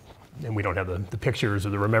we don't have the pictures or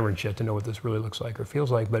the remembrance yet to know what this really looks like or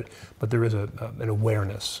feels like, but there is an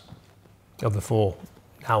awareness of the full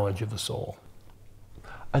knowledge of the soul.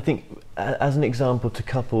 I think, as an example to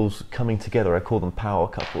couples coming together, I call them power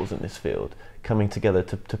couples in this field, coming together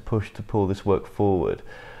to pull this work forward.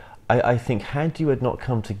 I think had you had not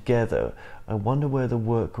come together, I wonder where the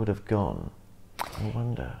work would have gone. I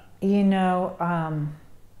wonder.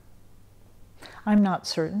 I'm not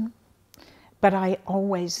certain, but I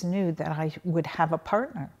always knew that I would have a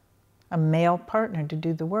partner, a male partner to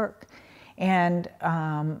do the work. And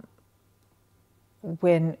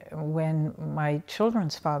when my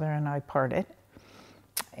children's father and I parted,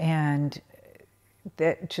 and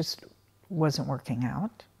that just wasn't working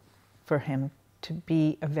out for him to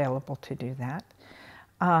be available to do that,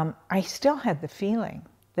 I still had the feeling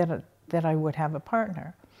that I would have a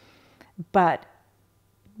partner. But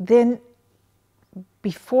then,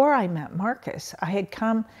 before I met Marcus,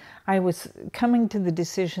 I was coming to the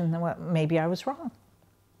decision that maybe I was wrong.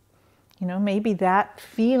 Maybe that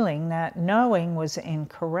feeling, that knowing was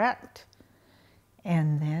incorrect.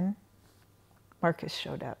 And then Marcus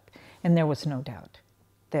showed up, and there was no doubt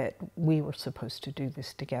that we were supposed to do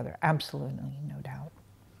this together. Absolutely no doubt.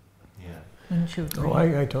 Yeah. Wouldn't you agree? Oh,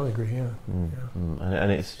 I totally agree, yeah.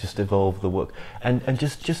 And it's just evolved the work. And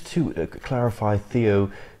just to clarify,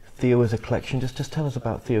 THEO is a collection. Just tell us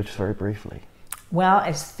about THEO just very briefly. Well,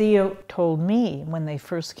 as THEO told me when they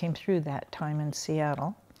first came through that time in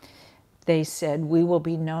Seattle, they said, we will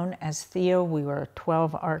be known as THEO. We were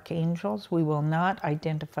 12 archangels. We will not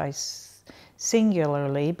identify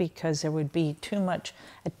singularly because there would be too much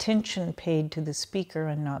attention paid to the speaker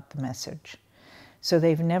and not the message. So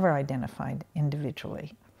they've never identified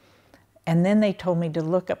individually. And then they told me to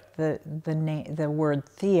look up the word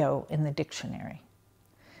THEO in the dictionary,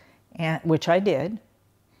 which I did,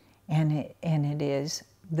 and it is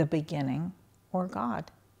the beginning or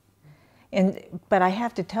God. But I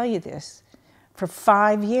have to tell you this, For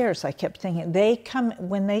 5 years, I kept thinking,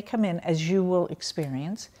 when they come in, as you will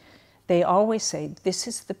experience, they always say, this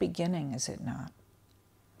is the beginning, is it not?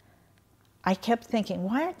 I kept thinking,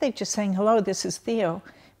 why aren't they just saying, hello, this is Theo?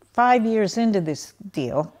 5 years into this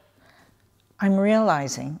deal, I'm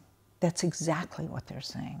realizing that's exactly what they're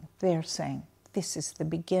saying. They're saying, this is the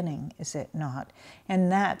beginning, is it not?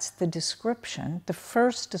 And that's the description, the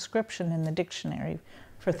first description in the dictionary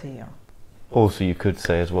for Theo. Also, you could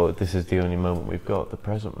say as well, this is the only moment we've got, the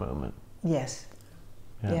present moment. Yes.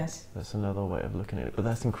 Yeah, yes. That's another way of looking at it, but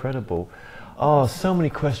that's incredible. Oh, so many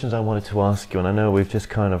questions I wanted to ask you, and I know we've just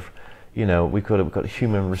kind of, you know, we've got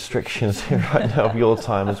human restrictions here right now of your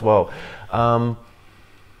time as well.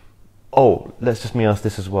 Let's just me ask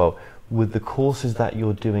this as well. With the courses that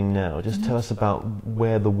you're doing now, just tell us about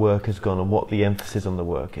where the work has gone and what the emphasis on the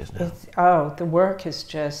work is now. The work has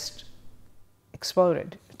just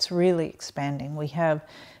exploded. It's really expanding. We have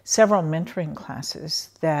several mentoring classes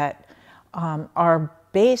that are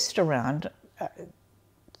based around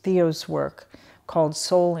Theo's work called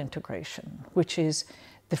soul integration, which is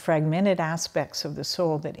the fragmented aspects of the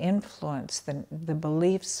soul that influence the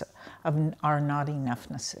beliefs of our not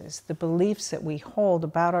enoughnesses, the beliefs that we hold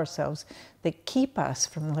about ourselves that keep us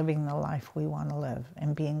from living the life we want to live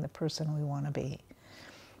and being the person we want to be.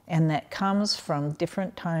 And that comes from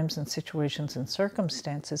different times and situations and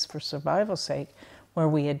circumstances for survival's sake, where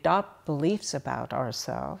we adopt beliefs about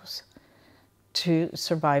ourselves to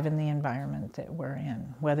survive in the environment that we're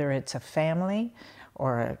in, whether it's a family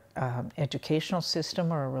or an educational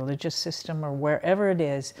system or a religious system or wherever it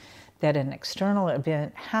is that an external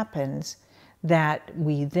event happens that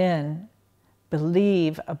we then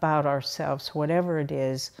believe about ourselves, whatever it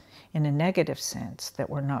is, in a negative sense, that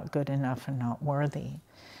we're not good enough and not worthy,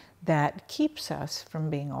 that keeps us from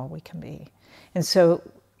being all we can be. And so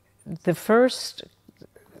the first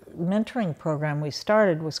mentoring program we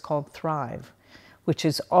started was called Thrive, which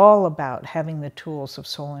is all about having the tools of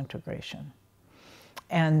soul integration.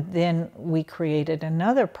 And then we created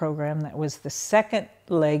another program that was the second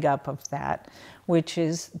leg up of that, which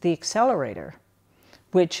is the Accelerator,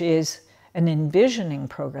 which is an envisioning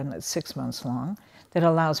program that's 6 months long that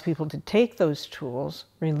allows people to take those tools,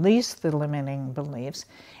 release the limiting beliefs,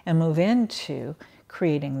 and move into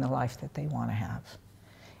creating the life that they want to have.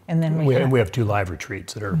 And then we have 2 live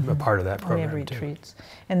retreats that are a part of that program. We have retreats.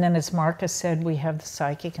 And then, as Marcus said, we have the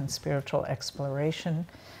Psychic and Spiritual Exploration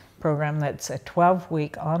program that's a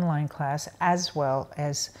 12-week online class as well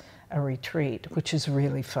as a retreat, which is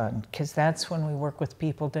really fun because that's when we work with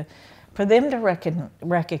people for them to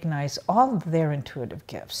recognize all of their intuitive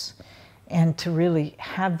gifts and to really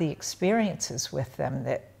have the experiences with them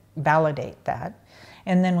that validate that.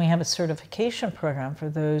 And then we have a certification program for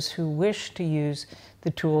those who wish to use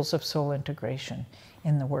the tools of soul integration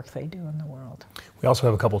in the work they do in the world. We also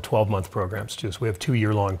have a couple 12-month programs too. So we have 2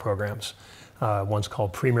 year-long programs. One's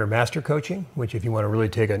called Premier Master Coaching, which if you want to really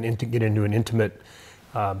get into an intimate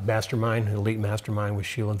mastermind, an elite mastermind with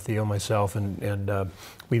Sheila and THEO, myself, and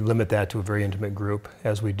we limit that to a very intimate group,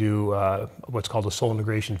 as we do what's called a Soul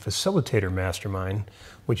Integration Facilitator Mastermind,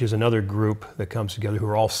 which is another group that comes together who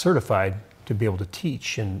are all certified to be able to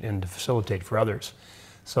teach and to facilitate for others.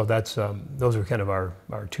 So that's those are kind of our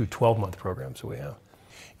 2 12-month programs that we have.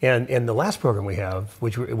 And the last program we have,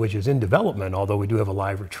 which is in development, although we do have a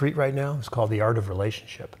live retreat right now, is called The Art of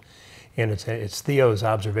Relationship. And it's Theo's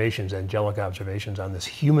observations, angelic observations on this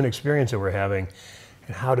human experience that we're having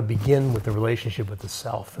and how to begin with the relationship with the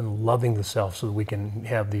self and loving the self so that we can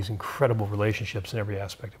have these incredible relationships in every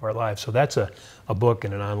aspect of our lives. So that's a book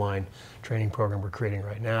and an online training program we're creating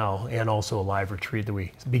right now, and also a live retreat that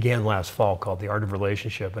we began last fall called The Art of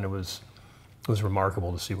Relationship, and it was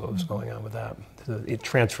remarkable to see what was going on with that, the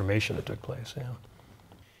transformation that took place. Yeah.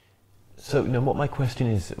 So, what my question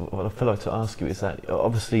is, what I feel like to ask you is that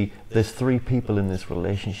obviously there's 3 people in this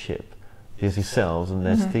relationship. There's yourselves and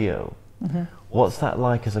there's Theo. What's that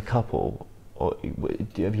like as a couple? Or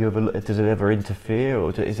have you ever? Does it ever interfere,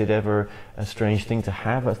 or is it ever a strange thing to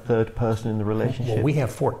have a third person in the relationship? Well, we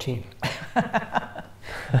have 14.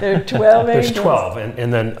 There are 12 There's angels. 12,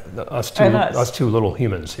 and then us two little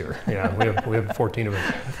humans here. Yeah, we have 14 of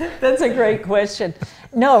us. That's a great question.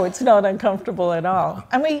 No, it's not uncomfortable at all.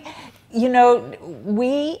 I mean,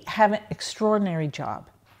 we have an extraordinary job.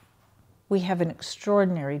 We have an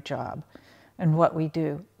extraordinary job in what we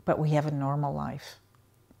do, but we have a normal life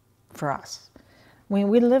for us. We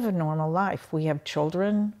live a normal life. We have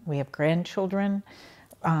children, we have grandchildren,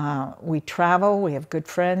 we travel, we have good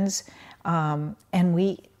friends, and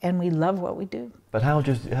we love what we do. But how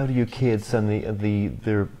do your kids and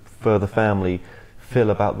the further family feel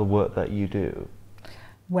about the work that you do?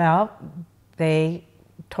 Well, They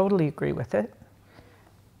totally agree with it.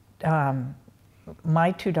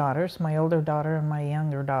 My two daughters, my older daughter and my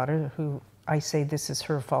younger daughter, who I say this is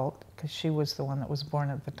her fault because she was the one that was born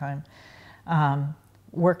at the time,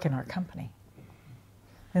 work in our company.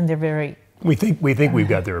 And they're very... We think we've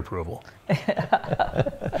got their approval.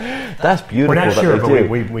 That's beautiful. We're not sure, but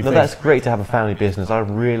we no, think. That's great to have a family business. I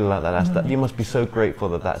really like that. You must be so grateful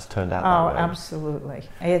that that's turned out that way. Absolutely.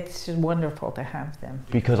 It's wonderful to have them.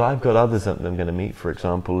 Because I've got others that I'm going to meet, for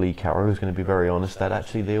example, Lee Carroll, who's going to be very honest, that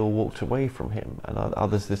actually they all walked away from him, and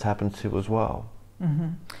others this happened to as well.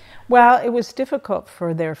 Mm-hmm. Well, it was difficult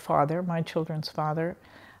for their father, my children's father,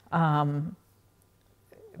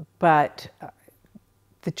 but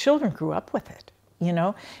the children grew up with it, you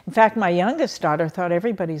know. In fact, my youngest daughter thought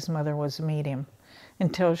everybody's mother was a medium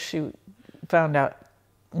until she found out,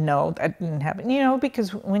 no, that didn't happen. You know,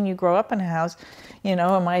 because when you grow up in a house, you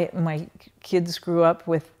know, my kids grew up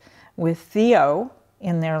with Theo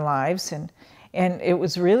in their lives, and it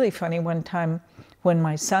was really funny. One time when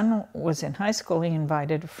my son was in high school, he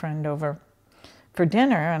invited a friend over for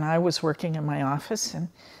dinner, and I was working in my office, and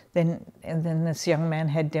then this young man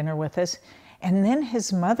had dinner with us. And then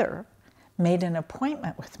his mother made an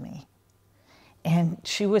appointment with me. And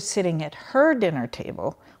she was sitting at her dinner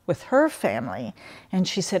table with her family. And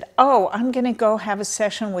she said, oh, I'm going to go have a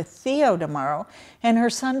session with Theo tomorrow. And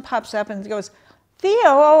her son pops up and goes, Theo,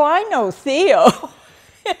 oh, I know Theo.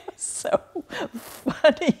 It was so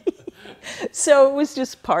funny. So it was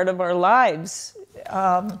just part of our lives.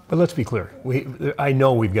 But let's be clear. I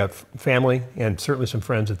know we've got family and certainly some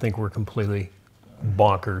friends that think we're completely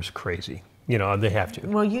bonkers crazy. You know, they have to.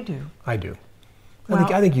 Well, you do. I do.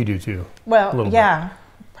 Well, I think you do too. Well, yeah,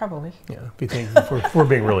 probably. Yeah, if we're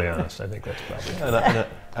being really honest, I think that's probably.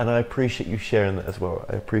 And I appreciate you sharing that as well.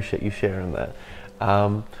 I appreciate you sharing that.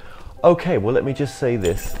 Okay, well, let me just say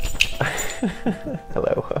this.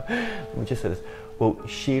 Hello. Let me just say this. Well,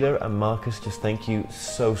 Sheila and Marcus, just thank you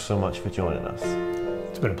so much for joining us.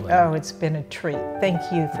 It's been a pleasure. Oh, it's been a treat. Thank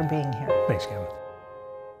you for being here. Thanks, Kevin.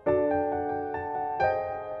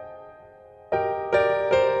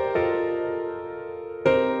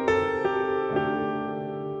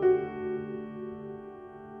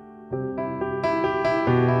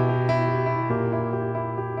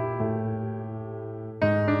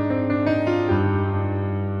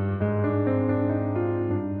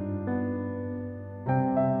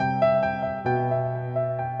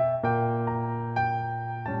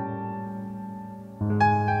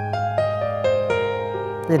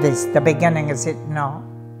 It is the beginning, is it not?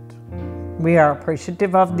 We are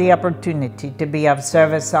appreciative of the opportunity to be of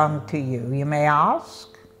service unto you. You may ask?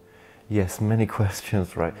 Yes, many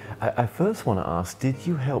questions, right. I first want to ask, did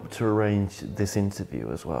you help to arrange this interview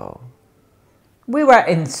as well? We were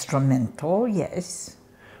instrumental, yes.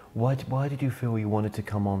 Why did you feel you wanted to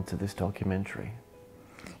come on to this documentary?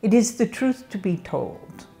 It is the truth to be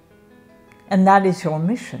told. And that is your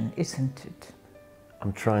mission, isn't it?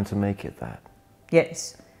 I'm trying to make it that.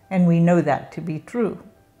 Yes, and we know that to be true.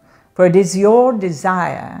 For it is your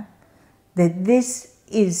desire that this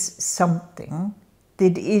is something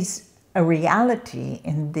that is a reality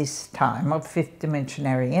in this time of fifth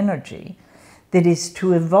dimensionary energy, that is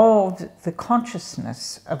to evolve the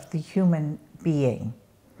consciousness of the human being.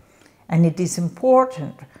 And it is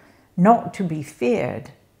important not to be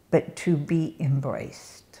feared, but to be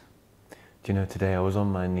embraced. Do you know, today I was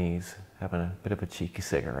on my knees having a bit of a cheeky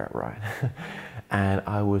cigarette, right? And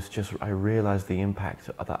I realized the impact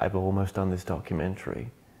that I've almost done this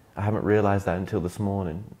documentary. I haven't realized that until this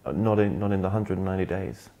morning, not in the 190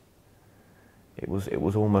 days. It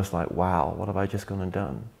was almost like, wow, what have I just gone and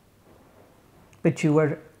done? But you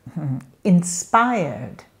were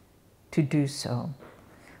inspired to do so.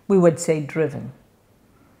 We would say driven.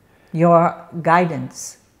 Your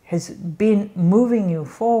guidance has been moving you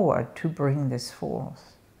forward to bring this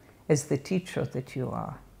forth as the teacher that you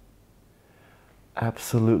are.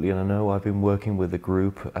 Absolutely, and I know I've been working with a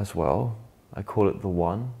group as well. I call it The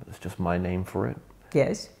One, it's just my name for it.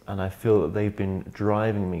 Yes. And I feel that they've been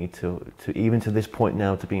driving me to even to this point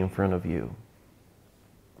now to be in front of you.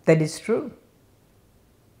 That is true.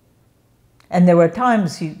 And there were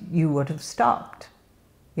times you would have stopped,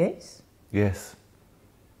 yes? Yes.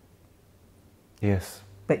 Yes.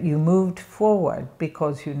 But you moved forward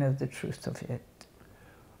because you know the truth of it.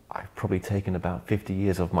 I've probably taken about 50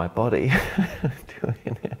 years of my body doing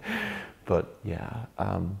it. But yeah,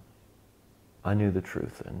 I knew the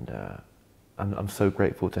truth, and I'm so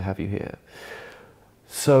grateful to have you here.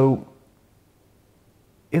 So,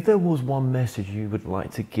 if there was one message you would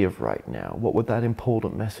like to give right now, what would that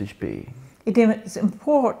important message be? It is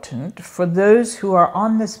important for those who are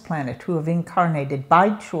on this planet, who have incarnated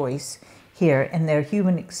by choice here in their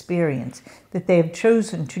human experience, that they have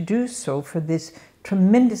chosen to do so for this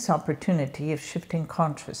tremendous opportunity of shifting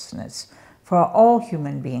consciousness for all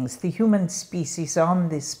human beings, the human species on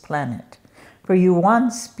this planet. For you one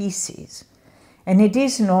species. And it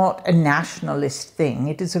is not a nationalist thing,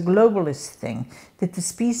 it is a globalist thing, that the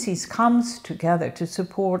species comes together to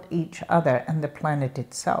support each other and the planet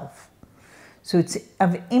itself. So it's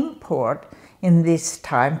of import in this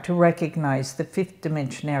time to recognize the fifth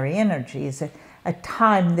dimensionary energy as a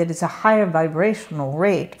time that is a higher vibrational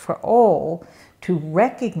rate for all to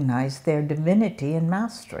recognize their divinity and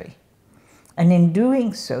mastery. And in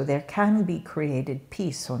doing so, there can be created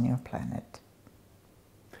peace on your planet.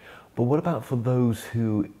 But what about for those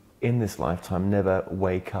who in this lifetime never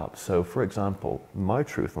wake up? So for example, my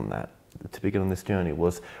truth on that to begin on this journey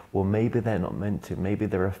was, well, maybe they're not meant to, maybe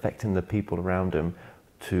they're affecting the people around them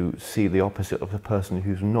to see the opposite of the person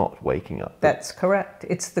who's not waking up. That's correct.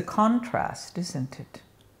 It's the contrast, isn't it?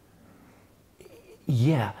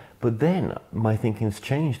 Yeah, but then my thinking's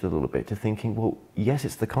changed a little bit to thinking, well, yes,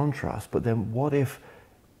 it's the contrast, but then what if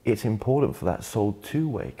it's important for that soul to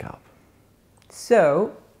wake up?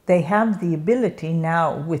 So they have the ability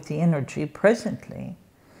now with the energy presently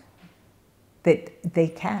that they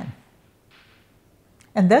can.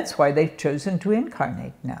 And that's why they've chosen to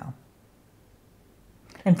incarnate now.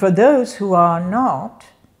 And for those who are not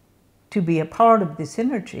to be a part of this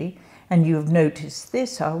energy, and you've noticed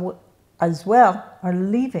this as well, are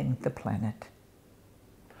leaving the planet.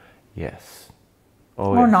 Yes.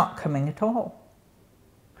 Oh, or yes. not coming at all.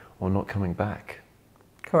 Or not coming back.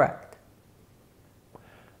 Correct.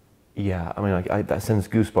 Yeah, I mean, that sends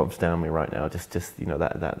goosebumps down me right now, just you know,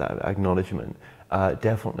 that acknowledgement,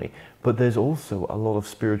 definitely. But there's also a lot of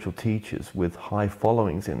spiritual teachers with high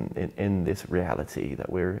followings in this reality that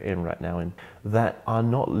we're in right now, and that are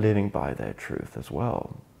not living by their truth as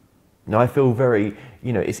well. Now I feel very,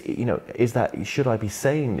 is that, should I be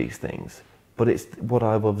saying these things? But it's what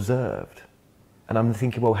I've observed. And I'm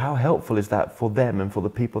thinking, well, how helpful is that for them and for the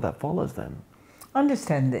people that follows them?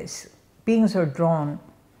 Understand this. Beings are drawn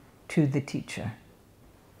to the teacher.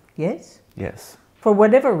 Yes? Yes. For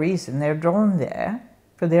whatever reason, they're drawn there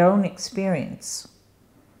for their own experience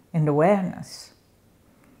and awareness.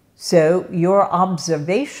 So your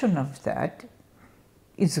observation of that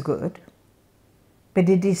is good, but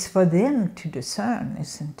it is for them to discern,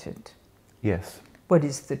 isn't it? Yes. What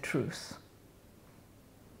is the truth?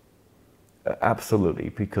 Absolutely,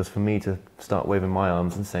 because for me to start waving my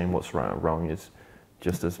arms and saying what's right or wrong is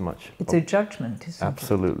just as much. It's a judgment, isn't it?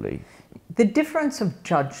 Absolutely. The difference of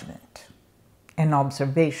judgment and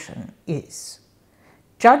observation is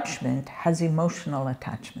judgment has emotional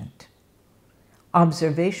attachment.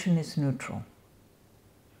 Observation is neutral.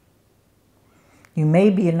 You may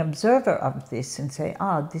be an observer of this and say,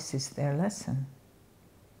 this is their lesson.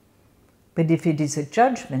 But if it is a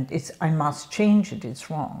judgment, it's, I must change it, it's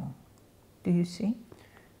wrong. Do you see?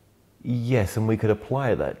 Yes, and we could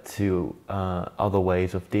apply that to other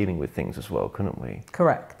ways of dealing with things as well, couldn't we?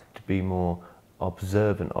 Correct. To be more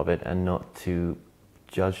observant of it and not to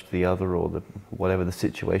judge the other or whatever the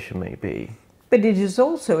situation may be. But it is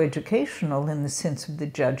also educational in the sense of the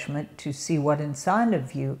judgment to see what inside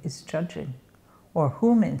of you is judging, or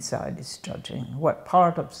whom inside is judging, what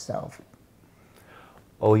part of self.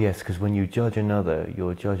 Oh yes, because when you judge another,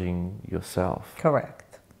 you're judging yourself. Correct.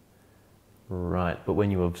 Right, but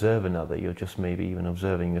when you observe another, you're just maybe even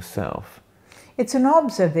observing yourself. It's an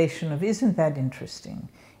observation of, isn't that interesting?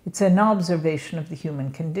 It's an observation of the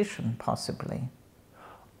human condition, possibly.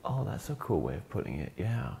 Oh, that's a cool way of putting it,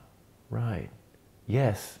 yeah. Right.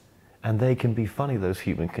 Yes. And they can be funny, those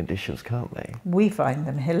human conditions, can't they? We find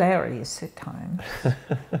them hilarious at times.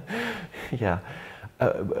 Yeah.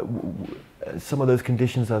 Some of those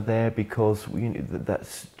conditions are there because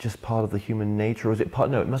that's just part of the human nature, or is it part?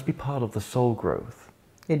 No, it must be part of the soul growth.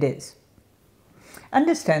 It is.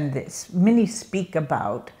 Understand this. Many speak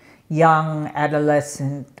about young,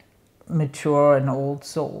 adolescent, mature, and old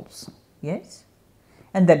souls. Yes?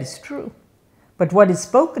 And that is true. But what is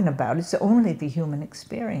spoken about is only the human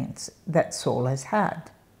experience that soul has had.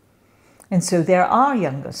 And so there are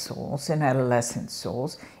younger souls and adolescent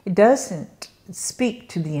souls. It doesn't speak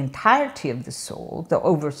to the entirety of the soul, the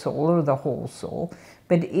oversoul or the whole soul,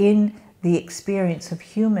 but in the experience of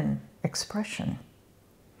human expression.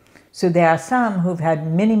 So there are some who've had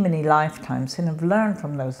many, many lifetimes and have learned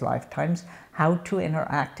from those lifetimes how to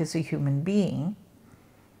interact as a human being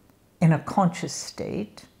in a conscious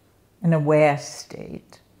state, an aware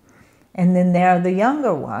state. And then there are the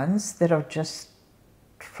younger ones that are just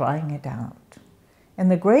trying it out. And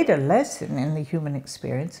the greater lesson in the human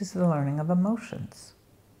experience is the learning of emotions.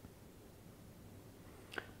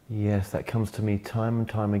 Yes, that comes to me time and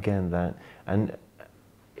time again, that, and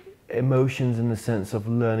emotions in the sense of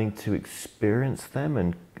learning to experience them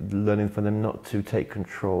and learning for them not to take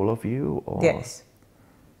control of you, or... Yes.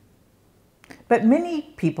 But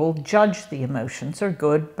many people judge the emotions are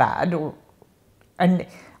good, bad, and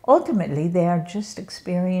ultimately they are just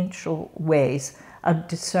experiential ways of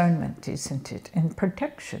discernment, isn't it, and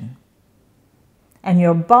protection. And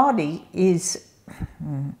your body is,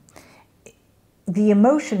 the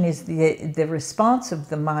emotion is the response of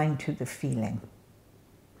the mind to the feeling.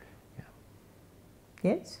 Yeah.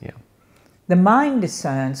 Yes? Yeah. The mind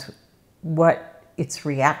discerns what its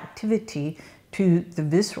reactivity to the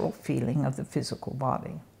visceral feeling of the physical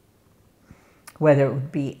body. Whether it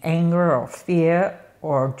would be anger or fear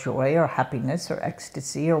or joy or happiness or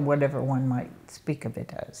ecstasy or whatever one might speak of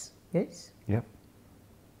it as. Yes? Yep.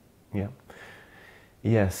 Yeah.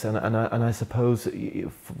 Yes, and I suppose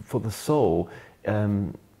for the soul, I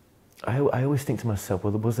always think to myself,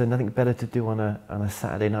 well, was there nothing better to do on a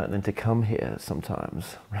Saturday night than to come here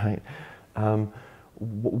sometimes, right? So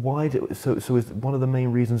is one of the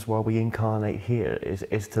main reasons why we incarnate here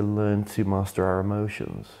is to learn to master our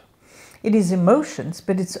emotions? It is emotions,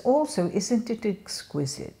 but it's also, isn't it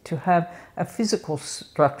exquisite to have a physical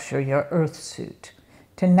structure, your earth suit,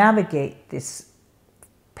 to navigate this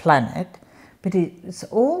planet, but it's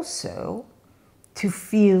also to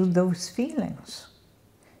feel those feelings,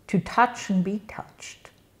 to touch and be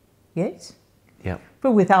touched. Yes? Yeah.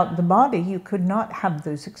 But without the body, you could not have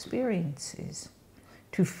those experiences,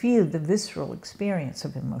 to feel the visceral experience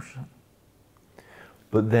of emotion.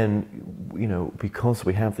 But then, you know, because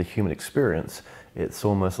we have the human experience, it's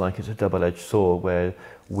almost like it's a double-edged sword where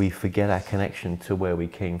we forget our connection to where we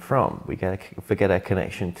came from. We forget our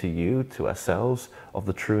connection to you, to ourselves, of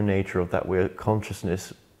the true nature of that we're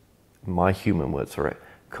consciousness, my human words are it,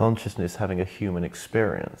 consciousness having a human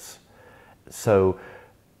experience. So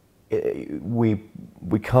we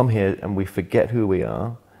come here and we forget who we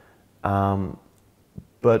are,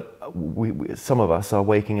 but some of us are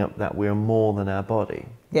waking up that we're more than our body.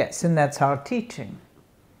 Yes, and that's our teaching.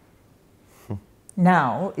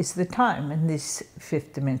 Now is the time in this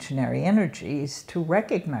fifth dimensionary energy is to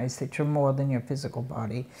recognize that you're more than your physical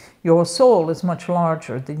body. Your soul is much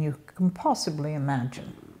larger than you can possibly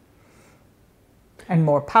imagine, and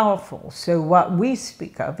more powerful. So what we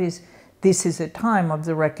speak of is, this is a time of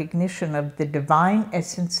the recognition of the divine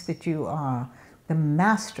essence that you are, the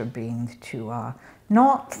master being that you are,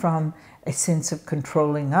 not from a sense of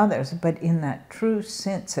controlling others, but in that true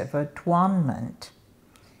sense of attunement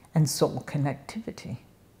and soul connectivity.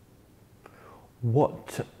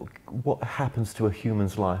 What happens to a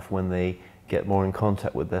human's life when they get more in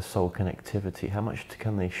contact with their soul connectivity? How much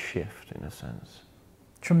can they shift, in a sense?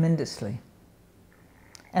 Tremendously.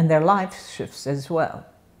 And their life shifts as well.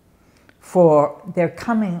 For they're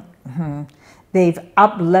coming, they've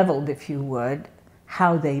up-leveled, if you would,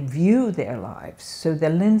 how they view their lives. So the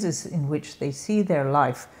lenses in which they see their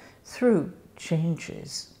life through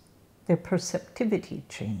changes. Their perceptivity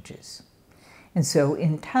changes. And so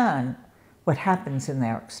in turn, what happens in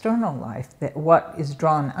their external life, that what is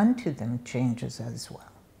drawn unto them changes as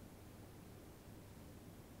well.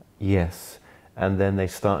 Yes, and then they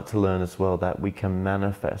start to learn as well that we can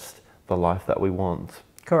manifest the life that we want.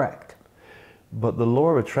 Correct. But the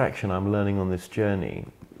law of attraction I'm learning on this journey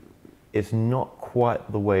is not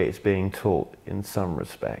quite the way it's being taught in some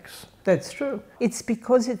respects. That's true. It's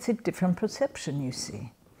because it's a different perception, you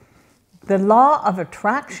see. The law of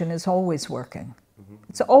attraction is always working.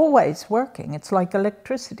 It's always working. It's like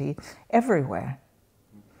electricity everywhere.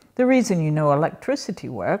 The reason you know electricity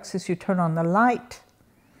works is you turn on the light.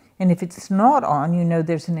 And if it's not on, you know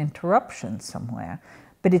there's an interruption somewhere.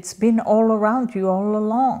 But it's been all around you all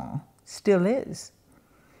along. Still is.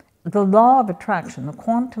 The law of attraction, the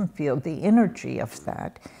quantum field, the energy of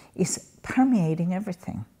that is permeating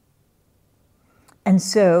everything. And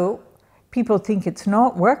so people think it's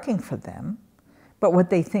not working for them, but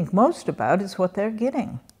what they think most about is what they're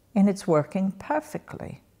getting. And it's working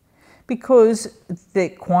perfectly. Because the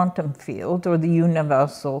quantum field, or the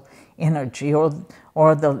universal energy, or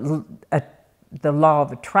the law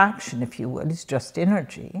of attraction, if you will, is just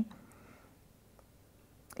energy.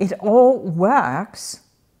 It all works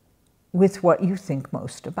with what you think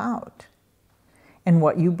most about and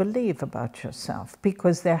what you believe about yourself,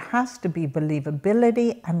 because there has to be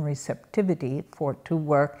believability and receptivity for it to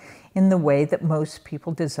work in the way that most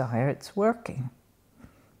people desire it's working.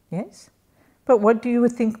 Yes? But what do you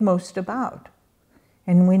think most about?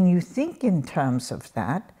 And when you think in terms of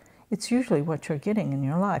that, it's usually what you're getting in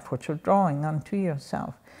your life, what you're drawing onto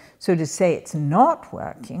yourself. So to say it's not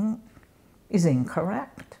working is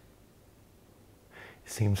incorrect.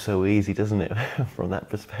 It seems so easy, doesn't it, from that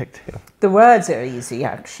perspective? The words are easy,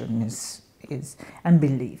 action is and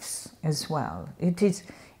beliefs as well. It is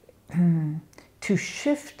to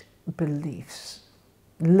shift beliefs,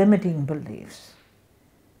 limiting beliefs,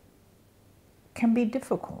 can be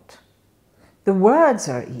difficult. The words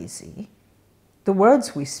are easy. The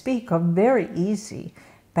words we speak are very easy,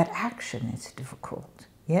 but action is difficult.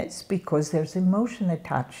 Yes, because there's emotion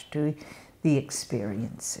attached to the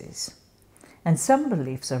experiences. And some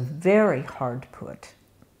beliefs are very hard put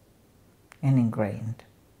and ingrained.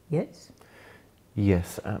 Yes?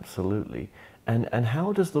 Yes, absolutely. And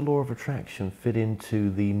how does the law of attraction fit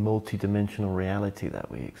into the multidimensional reality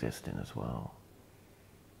that we exist in as well?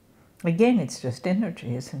 Again, it's just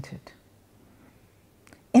energy, isn't it?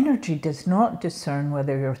 Energy does not discern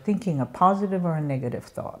whether you're thinking a positive or a negative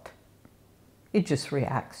thought. It just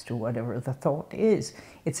reacts to whatever the thought is.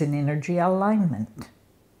 It's an energy alignment.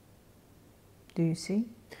 Do you see?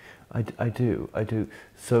 I do.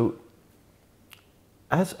 So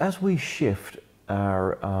as we shift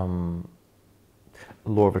our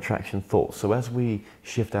law of attraction thoughts, so as we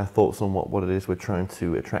shift our thoughts on what it is we're trying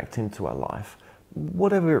to attract into our life,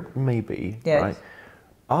 whatever it may be, yes. Right?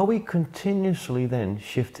 Are we continuously then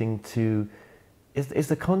shifting to, is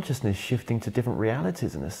the consciousness shifting to different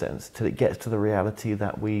realities in a sense, till it gets to the reality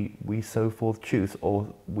that we so forth choose, or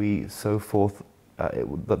we so forth,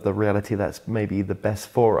 the reality that's maybe the best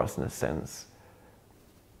for us in a sense?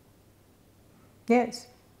 Yes.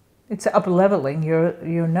 It's up-leveling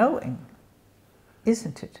your knowing,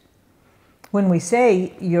 isn't it? When we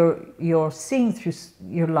say you're seeing through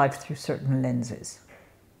your life through certain lenses,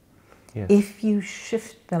 Yes. If you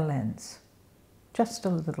shift the lens just a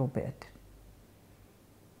little bit,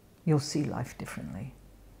 you'll see life differently.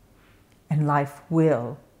 And life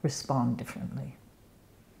will respond differently.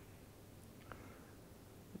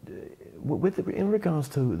 In regards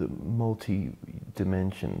to the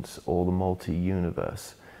multi-dimensions or the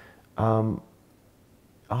multi-universe,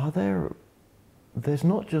 there's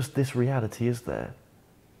not just this reality, is there?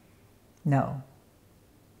 No.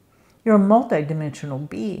 You're a multidimensional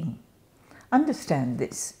being. Understand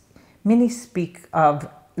this. Many speak of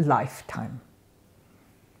lifetime,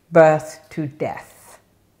 birth to death.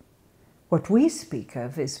 What we speak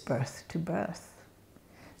of is birth to birth.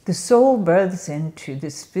 The soul births into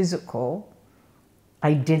this physical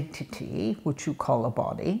identity, which you call a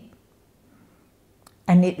body,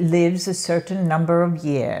 and it lives a certain number of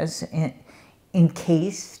years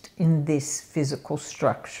encased in this physical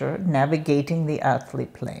structure, navigating the earthly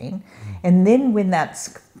plane. And then when that's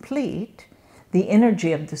complete, the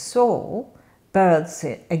energy of the soul births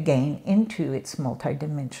it again into its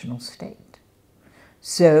multidimensional state.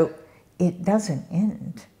 So it doesn't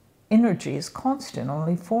end. Energy is constant,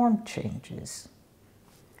 only form changes.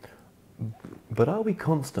 But are we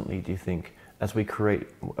constantly, do you think, as we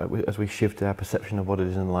shift our perception of what it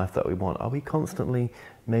is in life that we want, are we constantly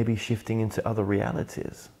maybe shifting into other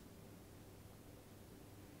realities?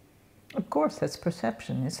 Of course, that's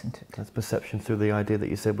perception, isn't it? That's perception through the idea that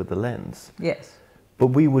you said with the lens. Yes. But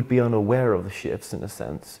we would be unaware of the shifts in a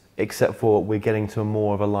sense, except for we're getting to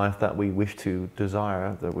more of a life that we wish to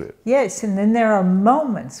desire. Yes, and then there are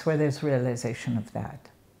moments where there's realization of that,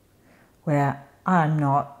 where I'm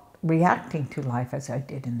not reacting to life as I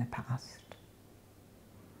did in the past.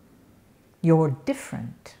 You're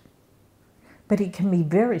different, but it can be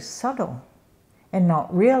very subtle and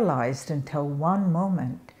not realized until one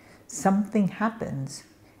moment something happens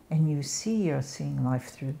and you see you're seeing life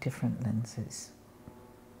through different lenses.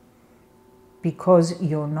 Because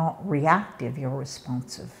you're not reactive, you're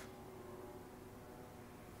responsive.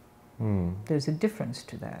 There's a difference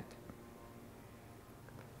to that.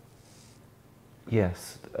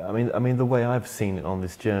 Yes, I mean the way I've seen it on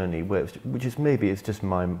this journey, which is maybe it's just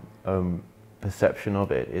my own perception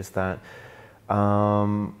of it, is that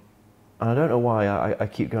and I don't know why I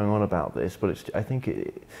keep going on about this, but I think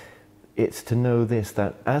it's to know this,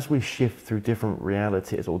 that as we shift through different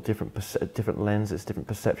realities or different lenses, different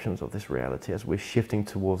perceptions of this reality, as we're shifting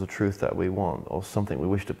towards a truth that we want or something we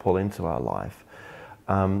wish to pull into our life,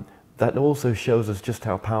 that also shows us just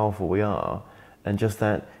how powerful we are, and just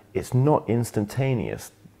that it's not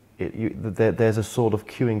instantaneous. There's a sort of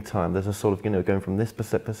queuing time. There's a sort of, going from this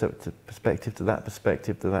perspective to that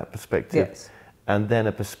perspective to that perspective. Yes. And then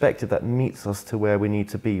a perspective that meets us to where we need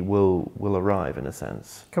to be will arrive, in a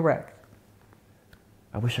sense. Correct.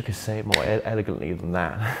 I wish I could say it more elegantly than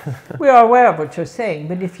that. We are aware of what you're saying,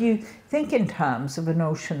 but if you think in terms of an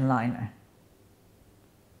ocean liner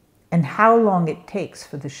and how long it takes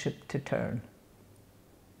for the ship to turn,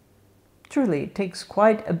 truly it takes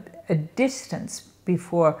quite a distance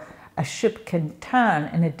before a ship can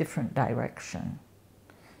turn in a different direction.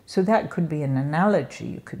 So that could be an analogy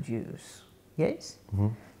you could use, yes? Mm-hmm.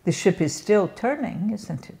 The ship is still turning,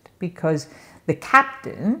 isn't it? Because the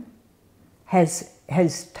captain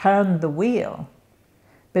has turned the wheel,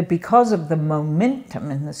 but because of the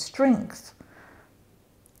momentum and the strength,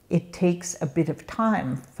 it takes a bit of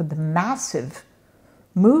time for the massive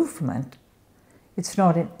movement. It's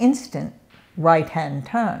not an instant right-hand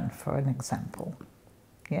turn, for an example.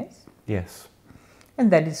 Yes? Yes.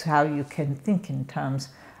 And that is how you can think in terms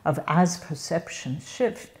of, as perception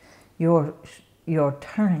shift, you're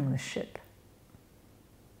turning the ship.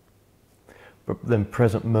 But then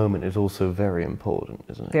present moment is also very important,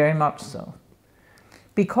 isn't it? Very much so.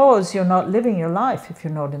 Because you're not living your life if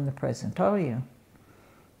you're not in the present, are you?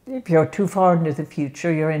 If you're too far into the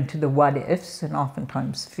future, you're into the what-ifs and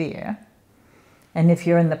oftentimes fear. And if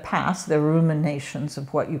you're in the past, there are ruminations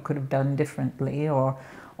of what you could have done differently, or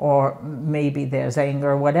maybe there's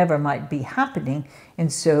anger or whatever might be happening.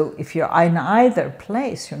 And so if you're in either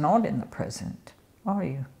place, you're not in the present, are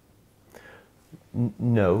you?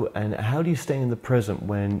 No. And how do you stay in the present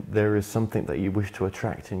when there is something that you wish to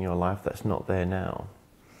attract in your life that's not there now?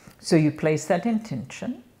 So you place that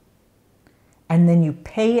intention, and then you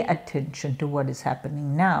pay attention to what is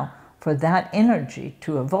happening now for that energy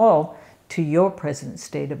to evolve to your present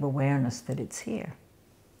state of awareness that it's here.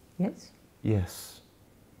 Yes? Yes.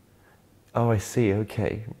 Oh, I see.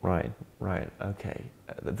 Okay. Right. Okay.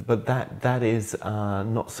 But that is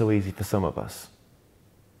not so easy for some of us.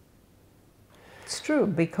 It's true,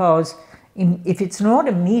 because if it's not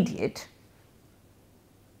immediate,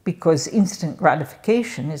 because instant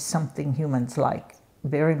gratification is something humans like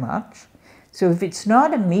very much. So if it's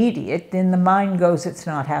not immediate, then the mind goes, it's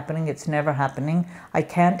not happening, it's never happening, I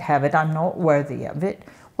can't have it, I'm not worthy of it.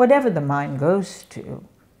 Whatever the mind goes to,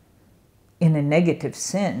 in a negative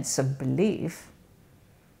sense of belief,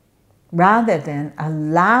 rather than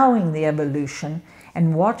allowing the evolution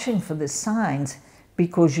and watching for the signs,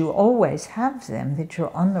 because you always have them, that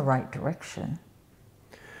you're on the right direction.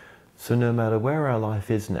 So no matter where our life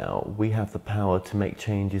is now, we have the power to make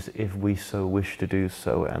changes if we so wish to do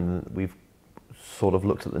so, and we've sort of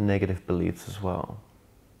looked at the negative beliefs as well.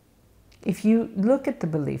 If you look at the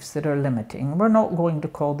beliefs that are limiting, we're not going to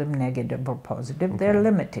call them negative or positive, Okay. They're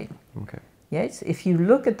limiting. Okay. Yes, if you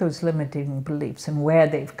look at those limiting beliefs and where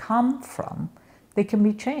they've come from, they can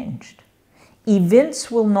be changed.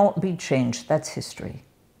 Events will not be changed, that's history.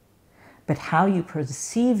 But how you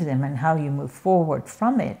perceive them and how you move forward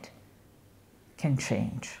from it can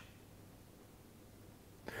change.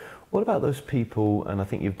 What about those people, and I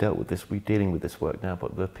think you've dealt with this, we're dealing with this work now,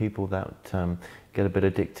 but the people that get a bit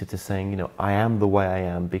addicted to saying, you know, I am the way I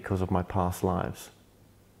am because of my past lives?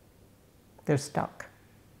 They're stuck.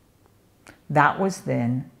 That was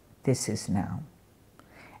then, this is now.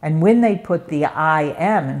 And when they put the I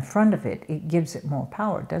am in front of it, it gives it more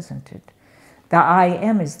power, doesn't it? The I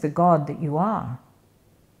am is the God that you are.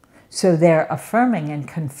 So they're affirming and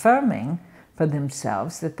confirming for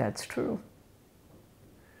themselves that that's true.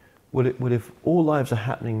 Well, if all lives are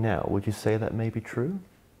happening now, would you say that may be true?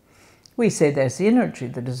 We say there's the energy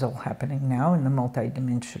that is all happening now in the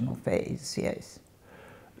multidimensional phase, yes.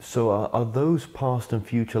 So are those past and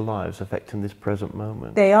future lives affecting this present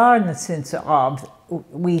moment? They are, in the sense of,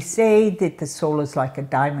 we say that the soul is like a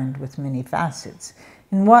diamond with many facets.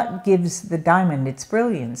 And what gives the diamond its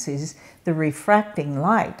brilliance is the refracting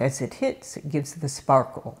light. As it hits, it gives the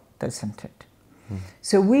sparkle, doesn't it?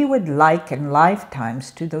 So we would liken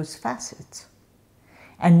lifetimes to those facets.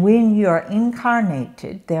 And when you're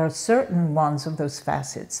incarnated, there are certain ones of those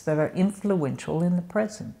facets that are influential in the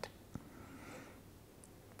present.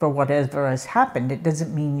 For whatever has happened, it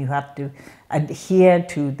doesn't mean you have to adhere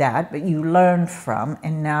to that, but you learn from,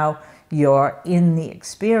 and now you're in the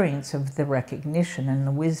experience of the recognition and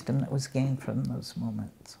the wisdom that was gained from those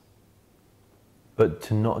moments. But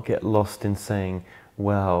to not get lost in saying,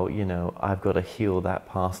 well, you know, I've got to heal that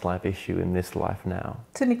past life issue in this life now.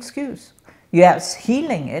 It's an excuse. Yes,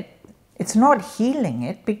 healing it. It's not healing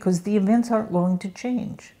it because the events aren't going to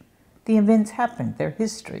change. The events happened, they're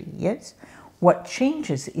history, yes? What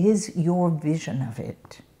changes is your vision of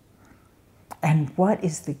it. And what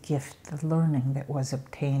is the gift, the learning that was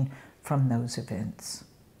obtained from those events?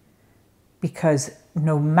 Because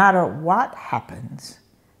no matter what happens,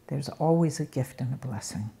 there's always a gift and a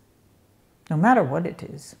blessing. No matter what it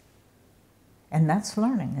is. And that's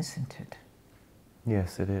learning, isn't it?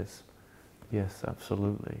 Yes, it is. Yes,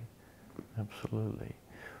 absolutely. Absolutely.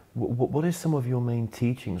 What is some of your main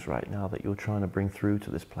teachings right now that you're trying to bring through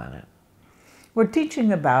to this planet? We're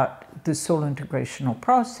teaching about the soul integrational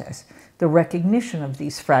process, the recognition of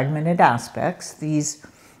these fragmented aspects, these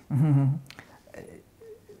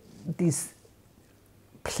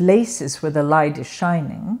places where the light is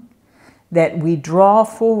shining, that we draw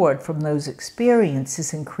forward from those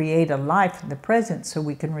experiences and create a life in the present so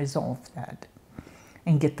we can resolve that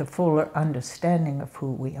and get the fuller understanding of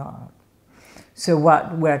who we are. So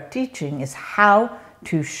what we're teaching is how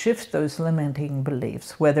to shift those limiting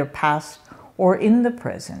beliefs, whether past or in the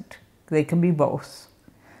present. They can be both.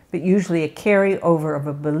 But usually a carryover of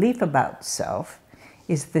a belief about self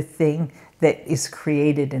is the thing that is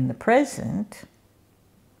created in the present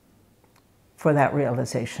for that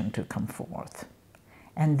realization to come forth.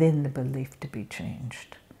 And then the belief to be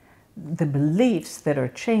changed. The beliefs that are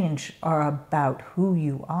changed are about who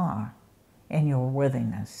you are and your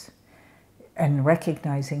worthiness. And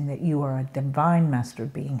recognizing that you are a divine master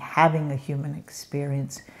being having a human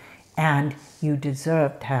experience and you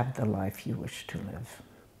deserve to have the life you wish to live.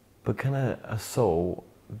 But can a soul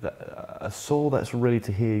that's ready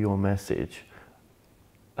to hear your message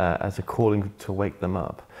as a calling to wake them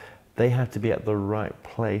up, they have to be at the right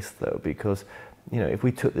place though, because if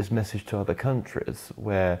we took this message to other countries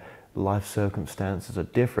where life circumstances are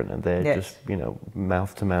different and they're Yes. just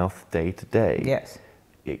mouth to mouth, day to day, Yes.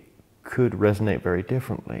 it could resonate very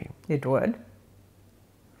differently. It would.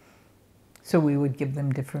 So we would give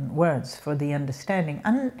them different words for the understanding.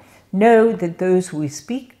 And know that those we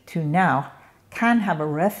speak to now can have a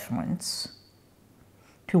reference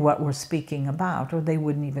to what we're speaking about, or they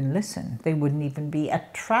wouldn't even listen. They wouldn't even be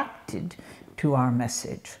attracted to our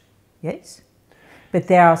message. Yes? But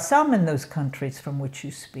there are some in those countries from which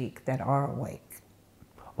you speak that are awake.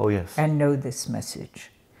 Oh yes. And know this message.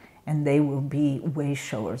 And they will be way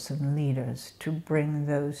showers and leaders to bring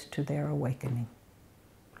those to their awakening.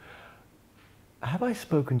 Have I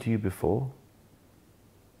spoken to you before?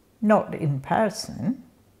 Not in person.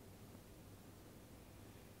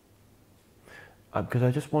 Because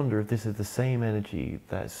I just wonder if this is the same energy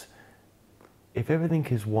if everything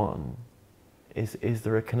is one, is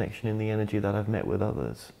there a connection in the energy that I've met with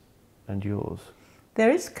others and yours? There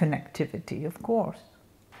is connectivity, of course.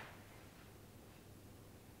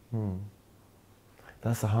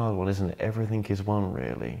 That's a hard one, isn't it? Everything is one,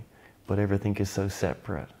 really, but everything is so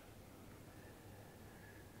separate.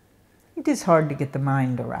 It is hard to get the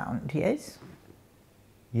mind around, yes?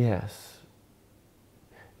 Yes.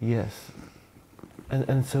 Yes.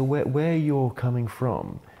 And so where you're coming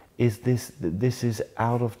from, is this is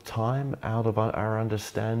out of time, out of our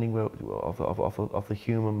understanding of the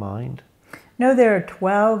human mind? No, there are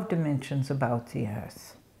 12 dimensions about the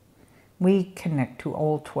earth. We connect to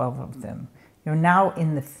all 12 of them. You're now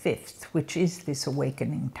in the 5th, which is this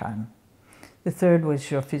awakening time. The 3rd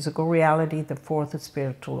was your physical reality, the 4th is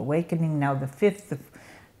spiritual awakening, now the 5th,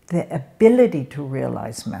 the ability to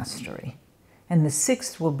realize mastery. And the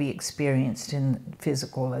 6th will be experienced in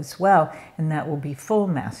physical as well, and that will be full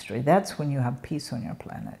mastery. That's when you have peace on your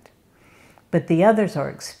planet. But the others are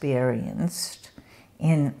experienced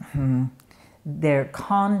in their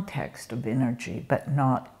context of energy, but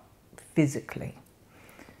not physically.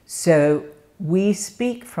 So we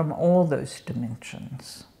speak from all those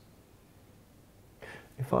dimensions.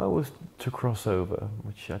 If I was to cross over,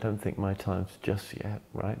 which I don't think my time's just yet,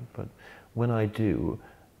 right? But when I do,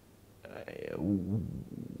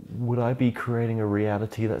 would I be creating a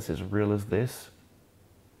reality that's as real as this?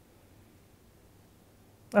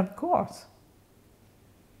 Of course.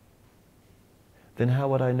 Then how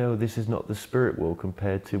would I know this is not the spirit world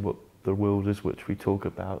compared to what the world is which we talk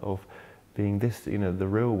about of being this, the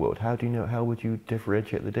real world? How do you know, how would you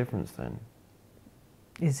differentiate the difference then?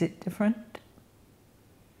 Is it different?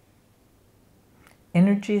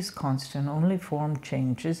 Energy is constant, only form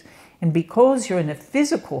changes. And because you're in a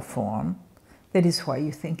physical form, that is why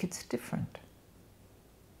you think it's different.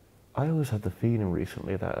 I always had the feeling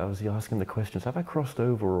recently that I was asking the questions, have I crossed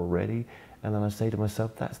over already? And then I say to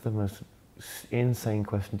myself, that's the most insane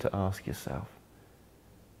question to ask yourself.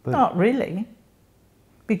 But not really,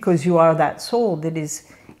 because you are that soul that is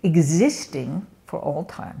existing for all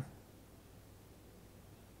time.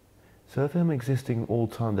 So if I'm existing all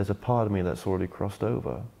time, there's a part of me that's already crossed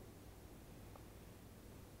over.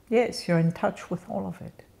 Yes, you're in touch with all of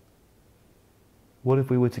it. What if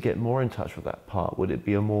we were to get more in touch with that part? Would it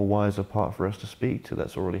be a more wiser part for us to speak to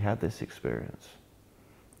that's already had this experience?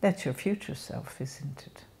 That's your future self, isn't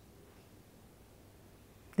it?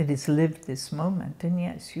 that has lived this moment. And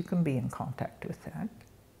yes, you can be in contact with that.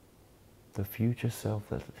 The future self,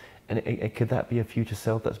 and could that be a future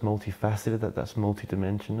self that's multifaceted, that's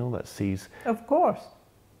multidimensional, that sees? Of course.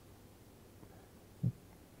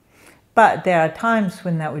 But there are times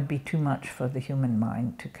when that would be too much for the human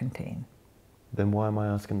mind to contain. Then why am I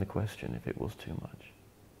asking the question if it was too much?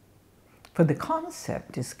 For the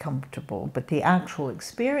concept is comfortable, but the actual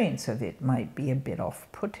experience of it might be a bit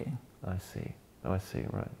off-putting. I see. Oh, I see,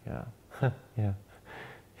 right, yeah. Yeah.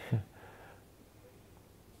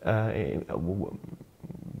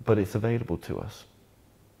 But it's available to us.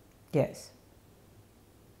 Yes.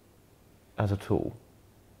 As a tool.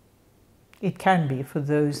 It can be for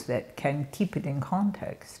those that can keep it in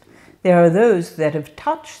context. There are those that have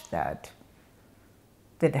touched that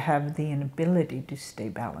have the inability to stay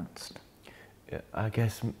balanced. Yeah, I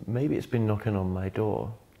guess maybe it's been knocking on my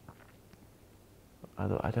door.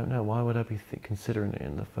 I don't know, why would I be considering it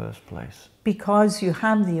in the first place? Because you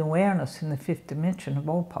have the awareness in the fifth dimension of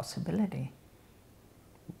all possibility.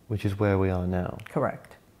 Which is where we are now.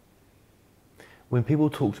 Correct. When people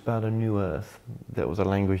talked about a new earth, that was a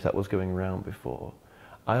language that was going around before,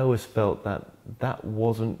 I always felt that that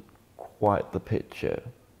wasn't quite the picture.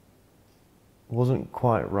 It wasn't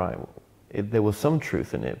quite right. There was some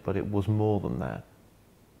truth in it, but it was more than that.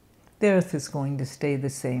 The earth is going to stay the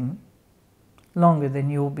same longer than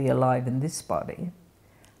you'll be alive in this body.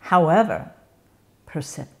 However,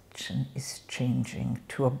 perception is changing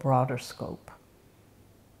to a broader scope.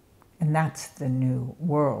 And that's the new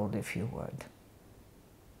world, if you would.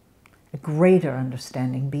 A greater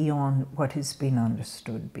understanding beyond what has been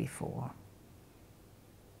understood before.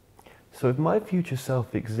 So if my future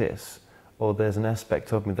self exists, or there's an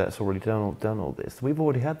aspect of me that's already done all this, we've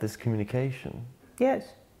already had this communication. Yes.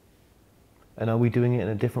 And are we doing it in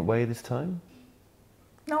a different way this time?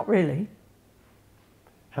 Not really.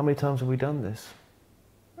 How many times have we done this?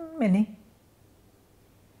 Many.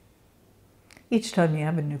 Each time you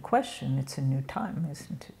have a new question, it's a new time,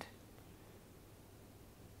 isn't it?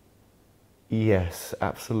 Yes,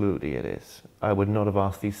 absolutely it is. I would not have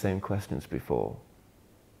asked these same questions before.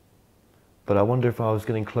 But I wonder if I was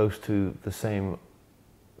getting close to the same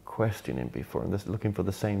questioning before and looking for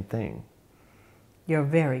the same thing. You're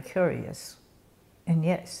very curious. And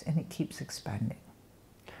yes, and it keeps expanding.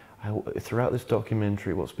 Throughout this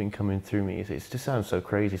documentary, what's been coming through me is, it just sounds so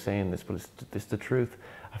crazy saying this, but it's the truth.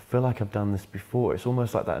 I feel like I've done this before. It's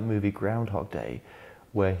almost like that movie Groundhog Day,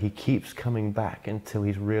 where he keeps coming back until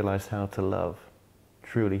he's realized how to love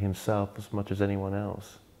truly himself as much as anyone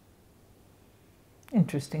else.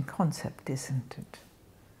 Interesting concept, isn't it?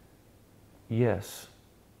 Yes.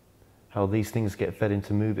 How these things get fed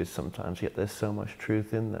into movies sometimes, yet there's so much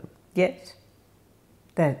truth in them. Yes.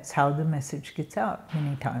 That's how the message gets out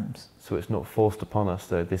many times. So it's not forced upon us,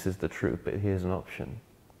 though, this is the truth, but here's an option.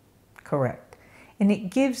 Correct. And it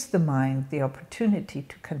gives the mind the opportunity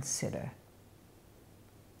to consider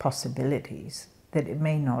possibilities that it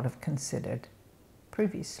may not have considered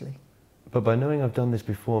previously. But by knowing I've done this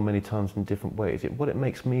before many times in different ways, what it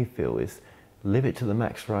makes me feel is live it to the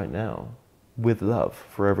max right now, with love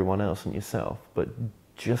for everyone else and yourself, but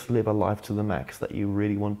just live a life to the max that you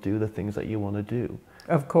really want to do the things that you want to do.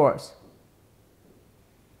 Of course.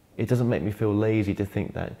 It doesn't make me feel lazy to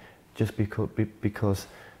think that just because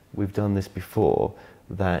we've done this before,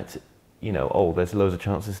 that, you know, oh, there's loads of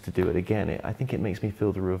chances to do it again. I think it makes me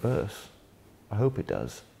feel the reverse. I hope it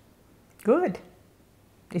does. Good.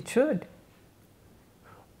 It should.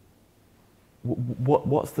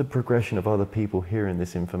 What's the progression of other people hearing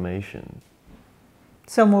this information?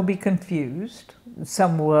 Some will be confused.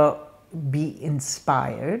 Some will be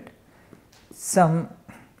inspired. Some,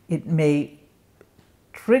 it may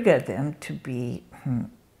trigger them to be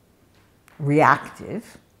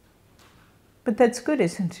reactive. But that's good,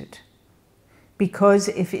 isn't it? Because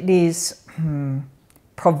if it is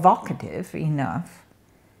provocative enough,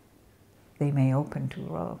 they may open to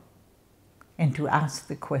grow and to ask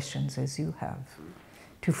the questions as you have,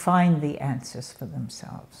 to find the answers for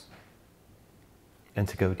themselves. And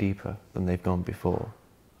to go deeper than they've gone before.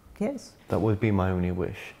 Yes. That would be my only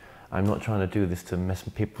wish. I'm not trying to do this to mess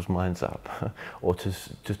people's minds up or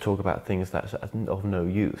to talk about things that's of no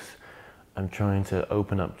use. I'm trying to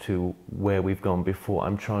open up to where we've gone before.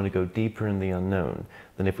 I'm trying to go deeper in the unknown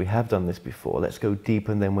than if we have done this before. Let's go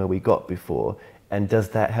deeper than where we got before. And does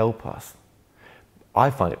that help us? I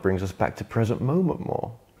find it brings us back to present moment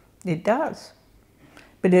more. It does.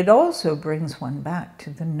 But it also brings one back to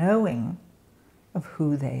the knowing of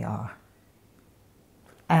who they are.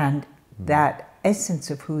 And that essence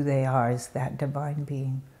of who they are is that divine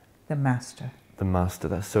being, the master. The master,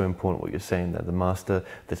 that's so important what you're saying there. The master,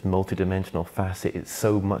 this multidimensional facet, it's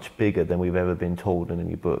so much bigger than we've ever been told in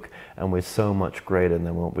any book, and we're so much greater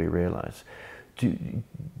than what we realize.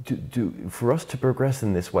 For us to progress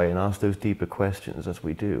in this way and ask those deeper questions as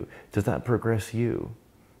we do, does that progress you?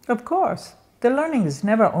 Of course. The learning is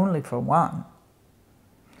never only for one.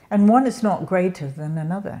 And one is not greater than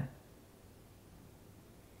another.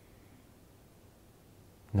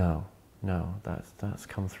 No, that's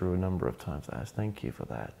come through a number of times, As. Thank you for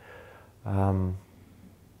that.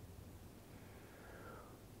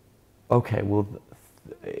 Okay, well,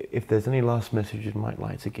 if there's any last message you might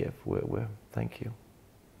like to give, thank you.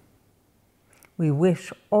 We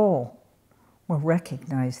wish all will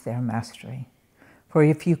recognize their mastery. For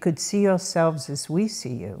if you could see yourselves as we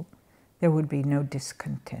see you, there would be no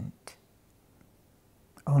discontent,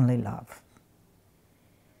 only love.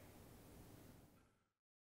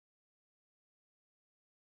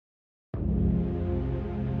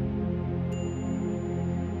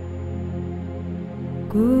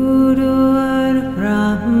 Guru